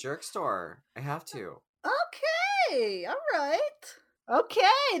go with the Jerk Store. I have to. Okay, all right.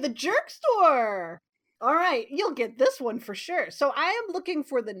 Okay, the Jerk Store. All right, you'll get this one for sure. So I am looking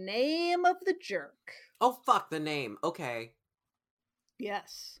for the name of the jerk. Oh, fuck, the name. Okay.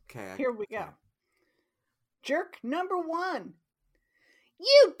 Yes. Okay. Here we go. Jerk number 1.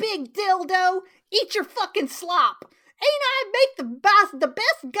 You big dildo, eat your fucking slop. Ain't I make the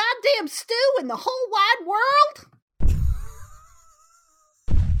best goddamn stew in the whole wide world?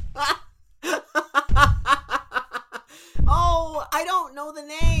 Oh, I don't know the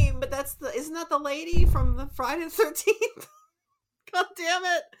name, but isn't that the lady from the Friday the 13th? God damn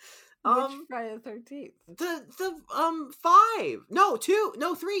it. Which Friday the 13th? The 5. No, 2.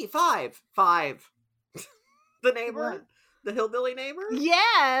 No, 3. 5. 5. The neighbor? What? The hillbilly neighbor?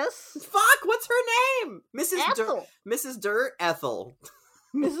 Yes. Fuck, what's her name? Mrs. Ethel. Mrs. Dirt? Ethel.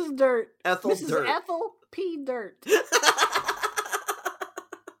 Mrs. Dirt. Ethel Mrs. Dirt. Ethel P. Dirt.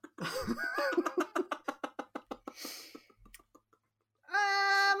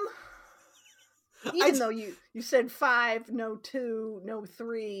 Even though you said 5, no 2, no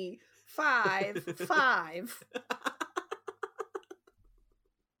 3, 5, 5.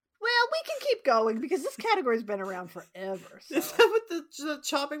 Well, we can keep going because this category's been around forever. So. Is that what the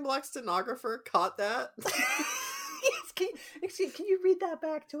chopping block stenographer caught that? Yes, can you read that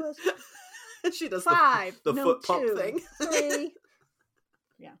back to us? She does 5, the no foot 2, pump thing. 3.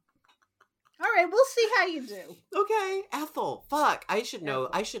 Yeah. All right, we'll see how you do. Okay, Ethel. Fuck, I should know.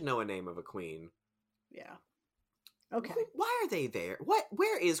 Ethel. I should know a name of a queen. Yeah. Okay. Why are they there?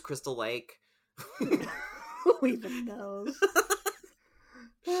 Where is Crystal Lake? Who even knows?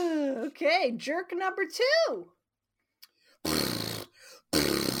 Okay, jerk number 2.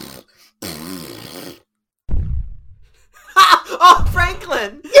 Oh,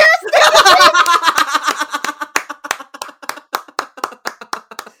 Franklin! Yes!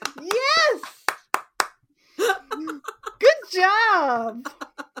 Yes! Good job!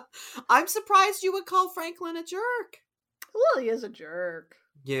 I'm surprised you would call Franklin a jerk. Well, he is a jerk.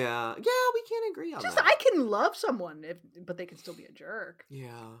 Yeah, we can't agree on Just that. I can love someone, but they can still be a jerk.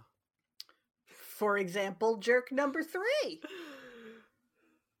 Yeah. For example, jerk number 3.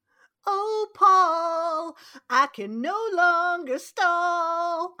 Oh, Paul, I can no longer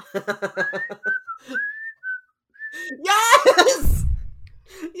stall. Yes!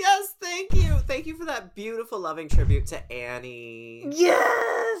 Yes, thank you. Thank you for that beautiful, loving tribute to Annie.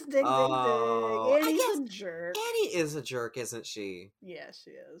 Yes! Ding, ding, Oh, ding. I Annie's guess a jerk. Annie is a jerk, isn't she? Yeah,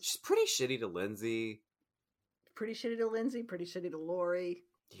 she is. She's pretty shitty to Lindsay. Pretty shitty to Lindsay, pretty shitty to Lori.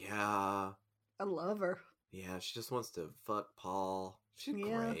 Yeah. I love her. Yeah, she just wants to fuck Paul. She's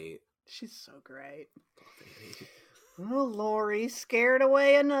great. She's so great. Oh, Lori scared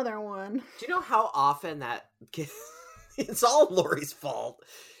away another one. Do you know how often that... It's all Lori's fault.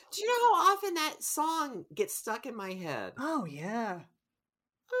 Do you know how often that song gets stuck in my head? Oh, yeah.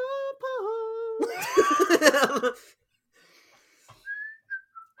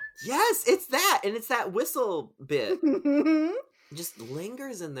 Yes, it's that. And it's that whistle bit. Just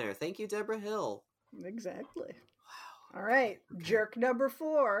lingers in there. Thank you, Deborah Hill. Exactly. Wow. All right. Okay. Jerk number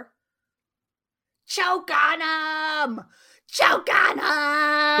 4. Choke on him! Choke on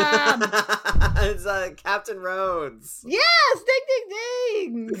him! It's Captain Rhodes. Yes! Ding, ding,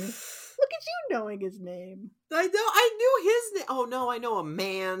 ding! Look at you knowing his name. I knew his name. Oh no, I know a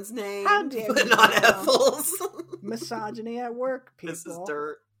man's name. How dare but you not know. Ethel's. Misogyny at work, people. This is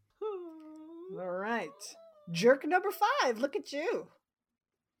dirt. All right. Jerk number 5. Look at you.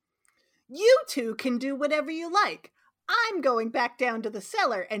 You two can do whatever you like. I'm going back down to the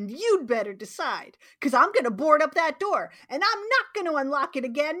cellar, and you'd better decide. Because I'm going to board up that door, and I'm not going to unlock it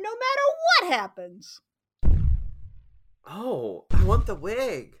again no matter what happens. Oh, I want the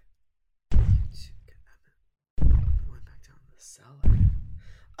wig.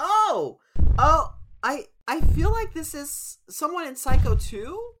 Oh, I feel like this is someone in Psycho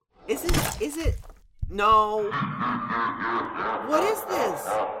 2? Is it? No. What is this?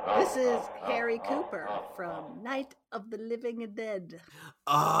 This is Harry Cooper from Night of the Living Dead.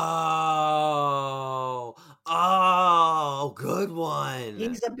 Oh, good one.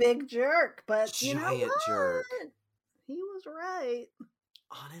 He's a big jerk, but you know Giant what? jerk. He was right.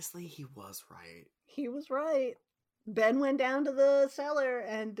 Honestly, he was right. He was right. Ben went down to the cellar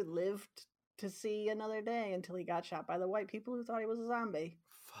and lived to see another day until he got shot by the white people who thought he was a zombie.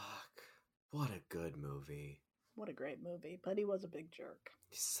 Fuck. What a good movie. What a great movie, but he was a big jerk.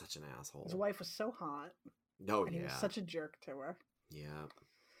 He's such an asshole. His wife was so hot, Oh, and he was yeah. such a jerk to her. Yeah.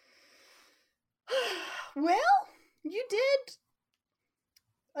 Well, you did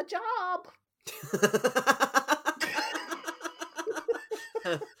a job.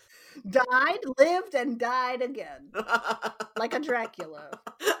 Died, lived, and died again. Like a Dracula.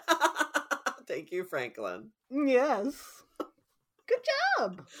 Thank you, Franklin. Yes. Good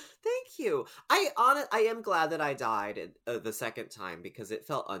job. Thank you. I am glad that I died the second time because it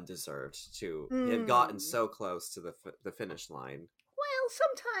felt undeserved to have gotten so close to the finish line. Well,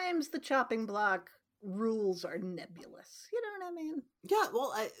 sometimes the chopping block rules are nebulous. You know what I mean? Yeah,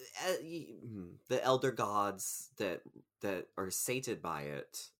 well, the elder gods that are sated by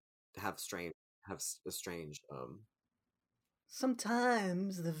it have a strange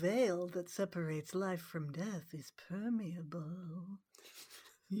Sometimes the veil that separates life from death is permeable.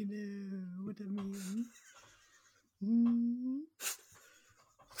 You know what I mean?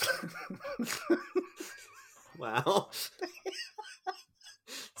 Wow.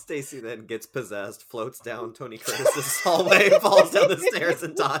 Stacy then gets possessed, floats down Tony Curtis's hallway, falls down the stairs,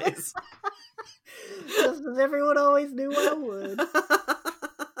 and dies. Just as everyone always knew I would.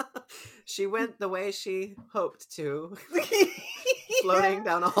 She went the way she hoped to. Floating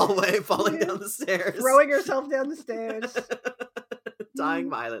down a hallway, falling down the stairs. Throwing herself down the stairs. Dying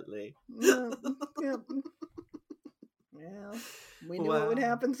violently. Well, we knew it would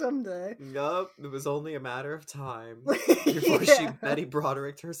happen someday. Yup, it was only a matter of time before she Betty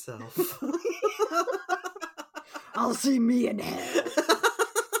Broderick herself. I'll see me in hell.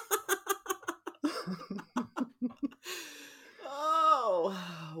 Oh,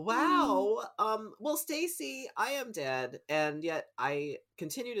 wow. Well, Stacy, I am dead, and yet I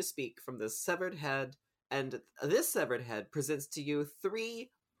continue to speak from this severed head, and this severed head presents to you 3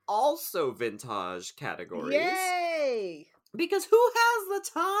 also vintage categories. Yay! Because who has the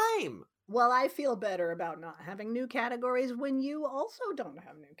time? Well, I feel better about not having new categories when you also don't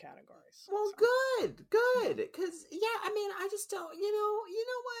have new categories. Well, good. Because, yeah, I mean, I just don't, you know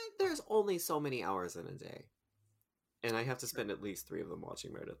what? There's only so many hours in a day. And I have to spend at least 3 of them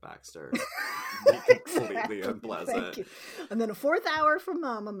watching Meredith Baxter. Completely unpleasant. Thank you. And then a 4th hour for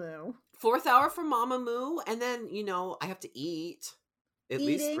Mama Moo. 4th hour for Mama Moo, and then, I have to eat at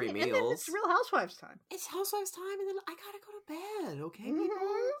least 3 meals. And then it's Real Housewives time. It's Housewives time, and then I gotta go to bed, okay, people?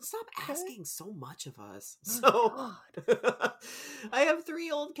 Stop asking so much of us. Oh, So, I have 3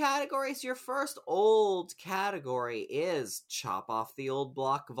 old categories. Your first old category is Chop Off the Old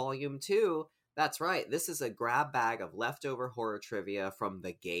Block Volume 2. That's right. This is a grab bag of leftover horror trivia from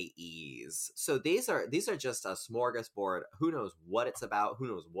the Gayees. So these are just a smorgasbord. Who knows what it's about? Who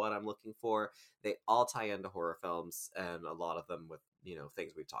knows what I'm looking for? They all tie into horror films, and a lot of them with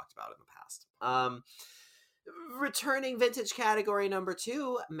things we've talked about in the past. Returning vintage category number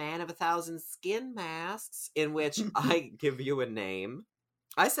 2, Man of 1,000 Skin Masks, in which I give you a name.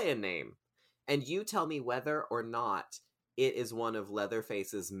 I say a name, and you tell me whether or not it is one of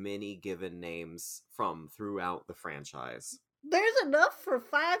Leatherface's many given names from throughout the franchise. There's enough for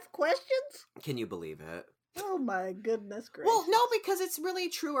 5 questions? Can you believe it? Oh my goodness gracious. Well, no, because it's really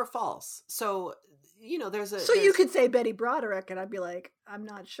true or false. So, there's a... So you could say Betty Broderick, and I'd be like, I'm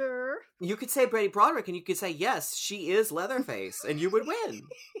not sure. You could say Betty Broderick, and you could say, yes, she is Leatherface, and you would win.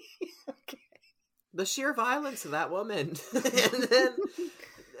 Okay. The sheer violence of that woman. And then...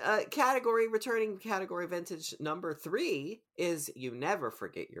 returning category vintage number 3 is You Never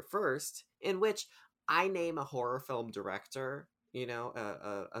Forget Your First, in which I name a horror film director,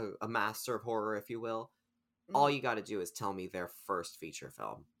 a master of horror, if you will. All you got to do is tell me their first feature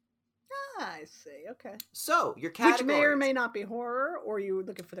film. Ah, I see. Okay. So, your categories... Which may or may not be horror, or you're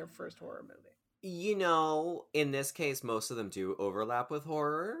looking for their first horror movie? In this case, most of them do overlap with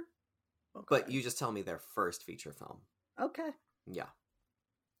horror, Okay. but you just tell me their first feature film. Okay. Yeah.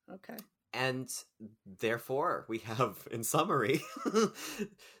 Okay. And therefore, we have, in summary,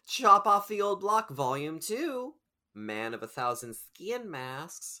 Chop Off the Old Block Volume 2, Man of 1,000 Skin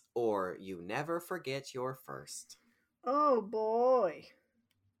Masks, or You Never Forget Your First. Oh boy.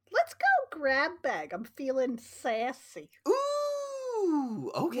 Let's go grab bag. I'm feeling sassy.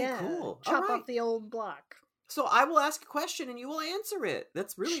 Ooh, okay, Yeah, cool. chop All right. off the old block. So I will ask a question and you will answer it.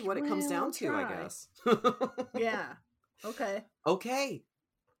 That's really what it comes Well, down I'll to, I try. guess. Yeah. Okay. Okay.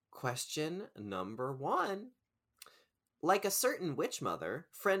 Question number 1. Like a certain witch mother,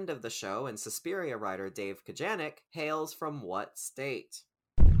 friend of the show and Suspiria writer Dave Kajanik hails from what state?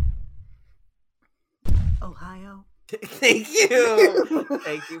 Ohio. Thank you.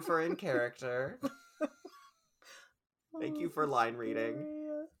 Thank you for in character. Thank you for line reading.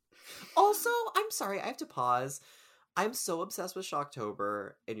 Also, I'm sorry, I have to pause. I'm so obsessed with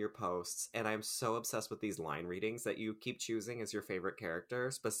Shocktober and your posts, and I'm so obsessed with these line readings that you keep choosing as your favorite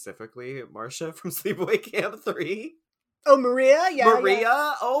character, specifically Marcia from Sleepaway Camp 3. Oh, Maria? Yeah. Maria?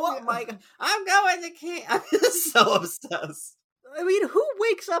 Yeah. Oh Yeah. my god. I'm going to camp. I'm just so obsessed. I mean, who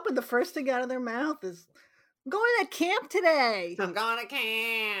wakes up and the first thing out of their mouth is, I'm going to camp today. I'm going to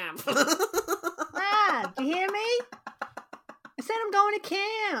camp. Ah, do you hear me? I said I'm going to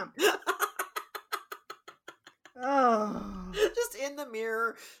camp. Oh. Just in the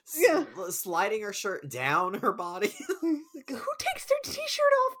mirror, Yeah. sliding her shirt down her body. Who takes their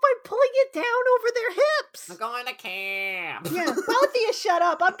t-shirt off by pulling it down over their hips? I'm going to camp. Yeah, both of you shut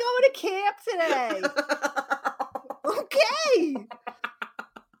up. I'm going to camp today. Okay.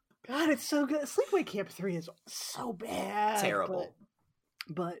 God, it's so good. Sleepaway Camp 3 is so bad. Terrible.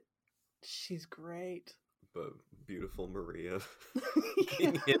 But she's great. But beautiful Maria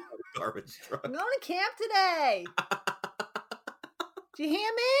being hit by a garbage truck. I'm going to camp today. Do you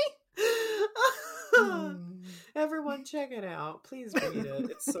hear me? Everyone check it out. Please read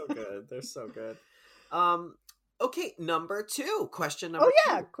it. It's so good. They're so good. Okay, number 2. Question number 2. Oh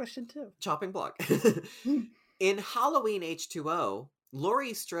yeah, question 2. Chopping block. In Halloween H2O,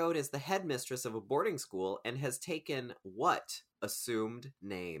 Laurie Strode is the headmistress of a boarding school and has taken what assumed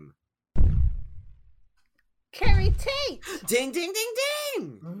name? Carrie Tate. Ding, ding, ding,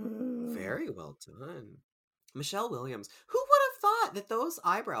 ding! Very well done. Michelle Williams. Who would have thought that those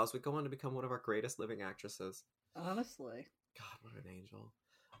eyebrows would go on to become one of our greatest living actresses? Honestly. God, what an angel.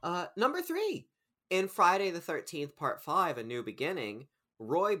 Number 3. In Friday the 13th, Part 5, A New Beginning,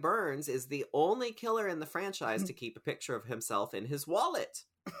 Roy Burns is the only killer in the franchise to keep a picture of himself in his wallet.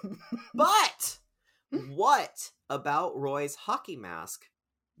 But what about Roy's hockey mask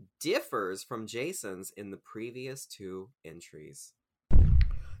differs from Jason's in the previous 2 entries?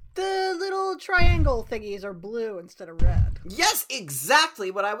 The little triangle thingies are blue instead of red. Yes, exactly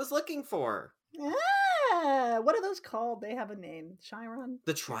what I was looking for. Ah, what are those called? They have a name. Chiron?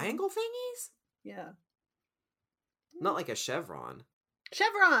 The triangle thingies? Yeah. Not like a chevron.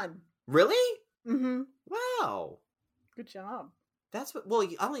 Chevron! Really? Mm-hmm. Wow. Good job. That's what, well,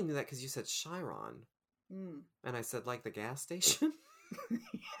 I only knew that because you said Chiron. Mm. And I said, like the gas station?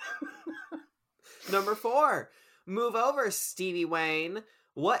 Number 4. Move over, Stevie Wayne.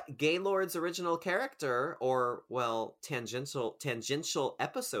 What Gaylord's original character, or, well, tangential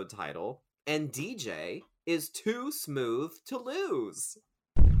episode title, and DJ is Too Smooth to Lose?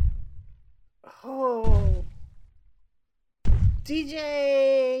 Oh.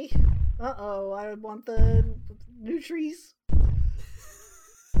 DJ. Uh-oh, I want the Nutries.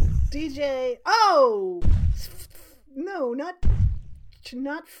 DJ. Oh! No, not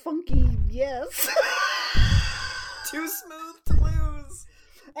funky, yes. Too Smooth to Lose.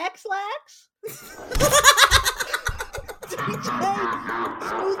 X-Lax? DJ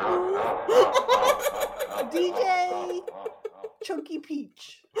Smooth Move. DJ Chunky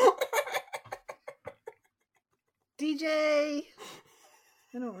Peach. DJ.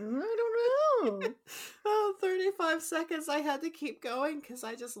 I don't know. Oh, 35 seconds. I had to keep going because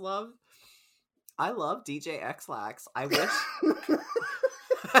I love DJ X-Lax. I wish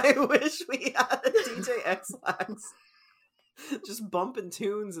we had a DJ X-Lax. Just bumping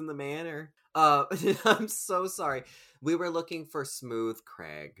tunes in the manor. I'm so sorry. We were looking for Smooth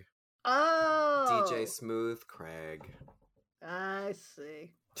Craig. Oh. DJ Smooth Craig. I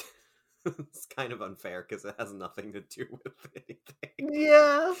see. It's kind of unfair because it has nothing to do with anything.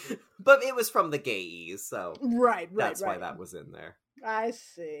 Yeah. But it was from the gayies, so Right. that's why that was in there. I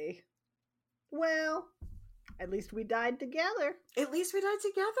see. Well, at least we died together. At least we died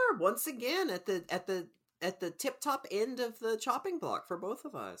together once again at the tip top end of the chopping block for both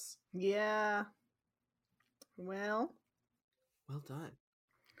of us. Yeah. Well done.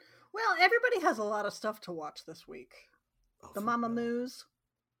 Well, everybody has a lot of stuff to watch this week. Oh, The for Mama real. Moos,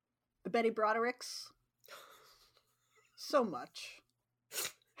 the Betty Brodericks, so much.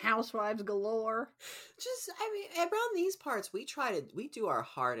 Housewives galore. Just, I mean, around these parts, we do our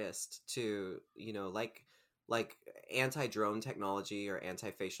hardest to, like like anti-drone technology or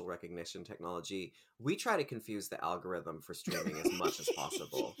anti-facial recognition technology, we try to confuse the algorithm for streaming as much as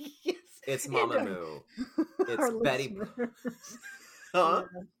possible. Yes. It's And Mamamoo. It's our Betty. listeners. Huh?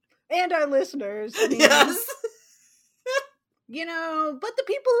 Yeah. And our listeners. I mean, Yes. you know, but the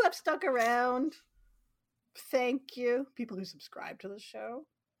people who have stuck around, thank you. People who subscribe to the show,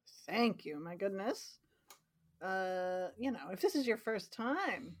 thank you. My goodness. You know, if this is your first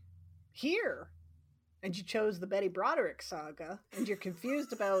time here and you chose the Betty Broderick saga and you're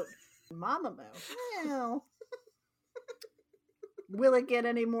confused about Mamamoo, well, will it get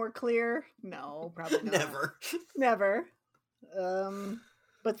any more clear? No, probably not. Never.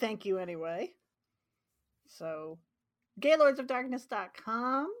 But thank you anyway. So,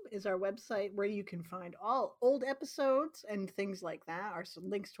 gaylordsofdarkness.com is our website where you can find all old episodes and things like that. Our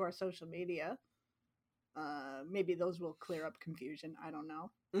links to our social media. Maybe those will clear up confusion. I don't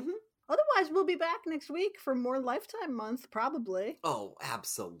know. Mm-hmm. Otherwise, we'll be back next week for more Lifetime Month, probably. Oh,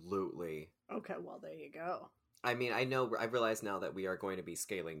 absolutely. Okay, well, there you go. I mean, I realize now that we are going to be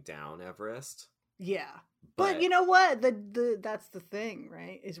scaling down Everest. Yeah. But you know what? That's the thing,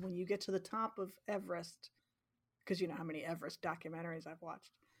 right? Is when you get to the top of Everest, because you know how many Everest documentaries I've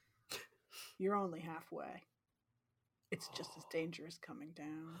watched, you're only halfway. It's just as dangerous coming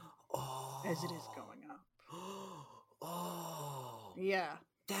down as it is going up. Oh. Yeah.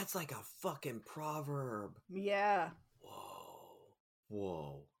 That's like a fucking proverb. Yeah.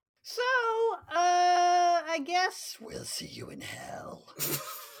 Whoa. So, I guess we'll see you in hell.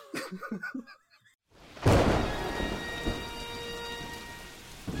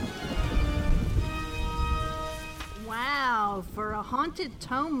 Wow, for a haunted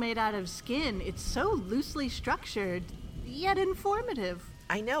tome made out of skin, it's so loosely structured, yet informative.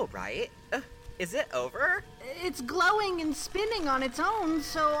 I know, right? Is it over? It's glowing and spinning on its own,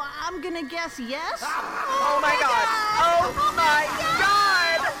 so I'm gonna guess yes? Oh my god! Oh my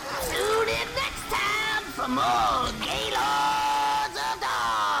god! Tune in next time for more Gaylords of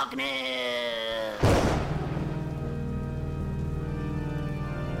Darkness!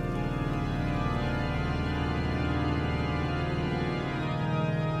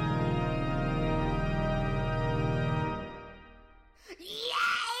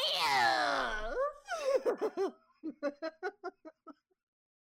 Yeah!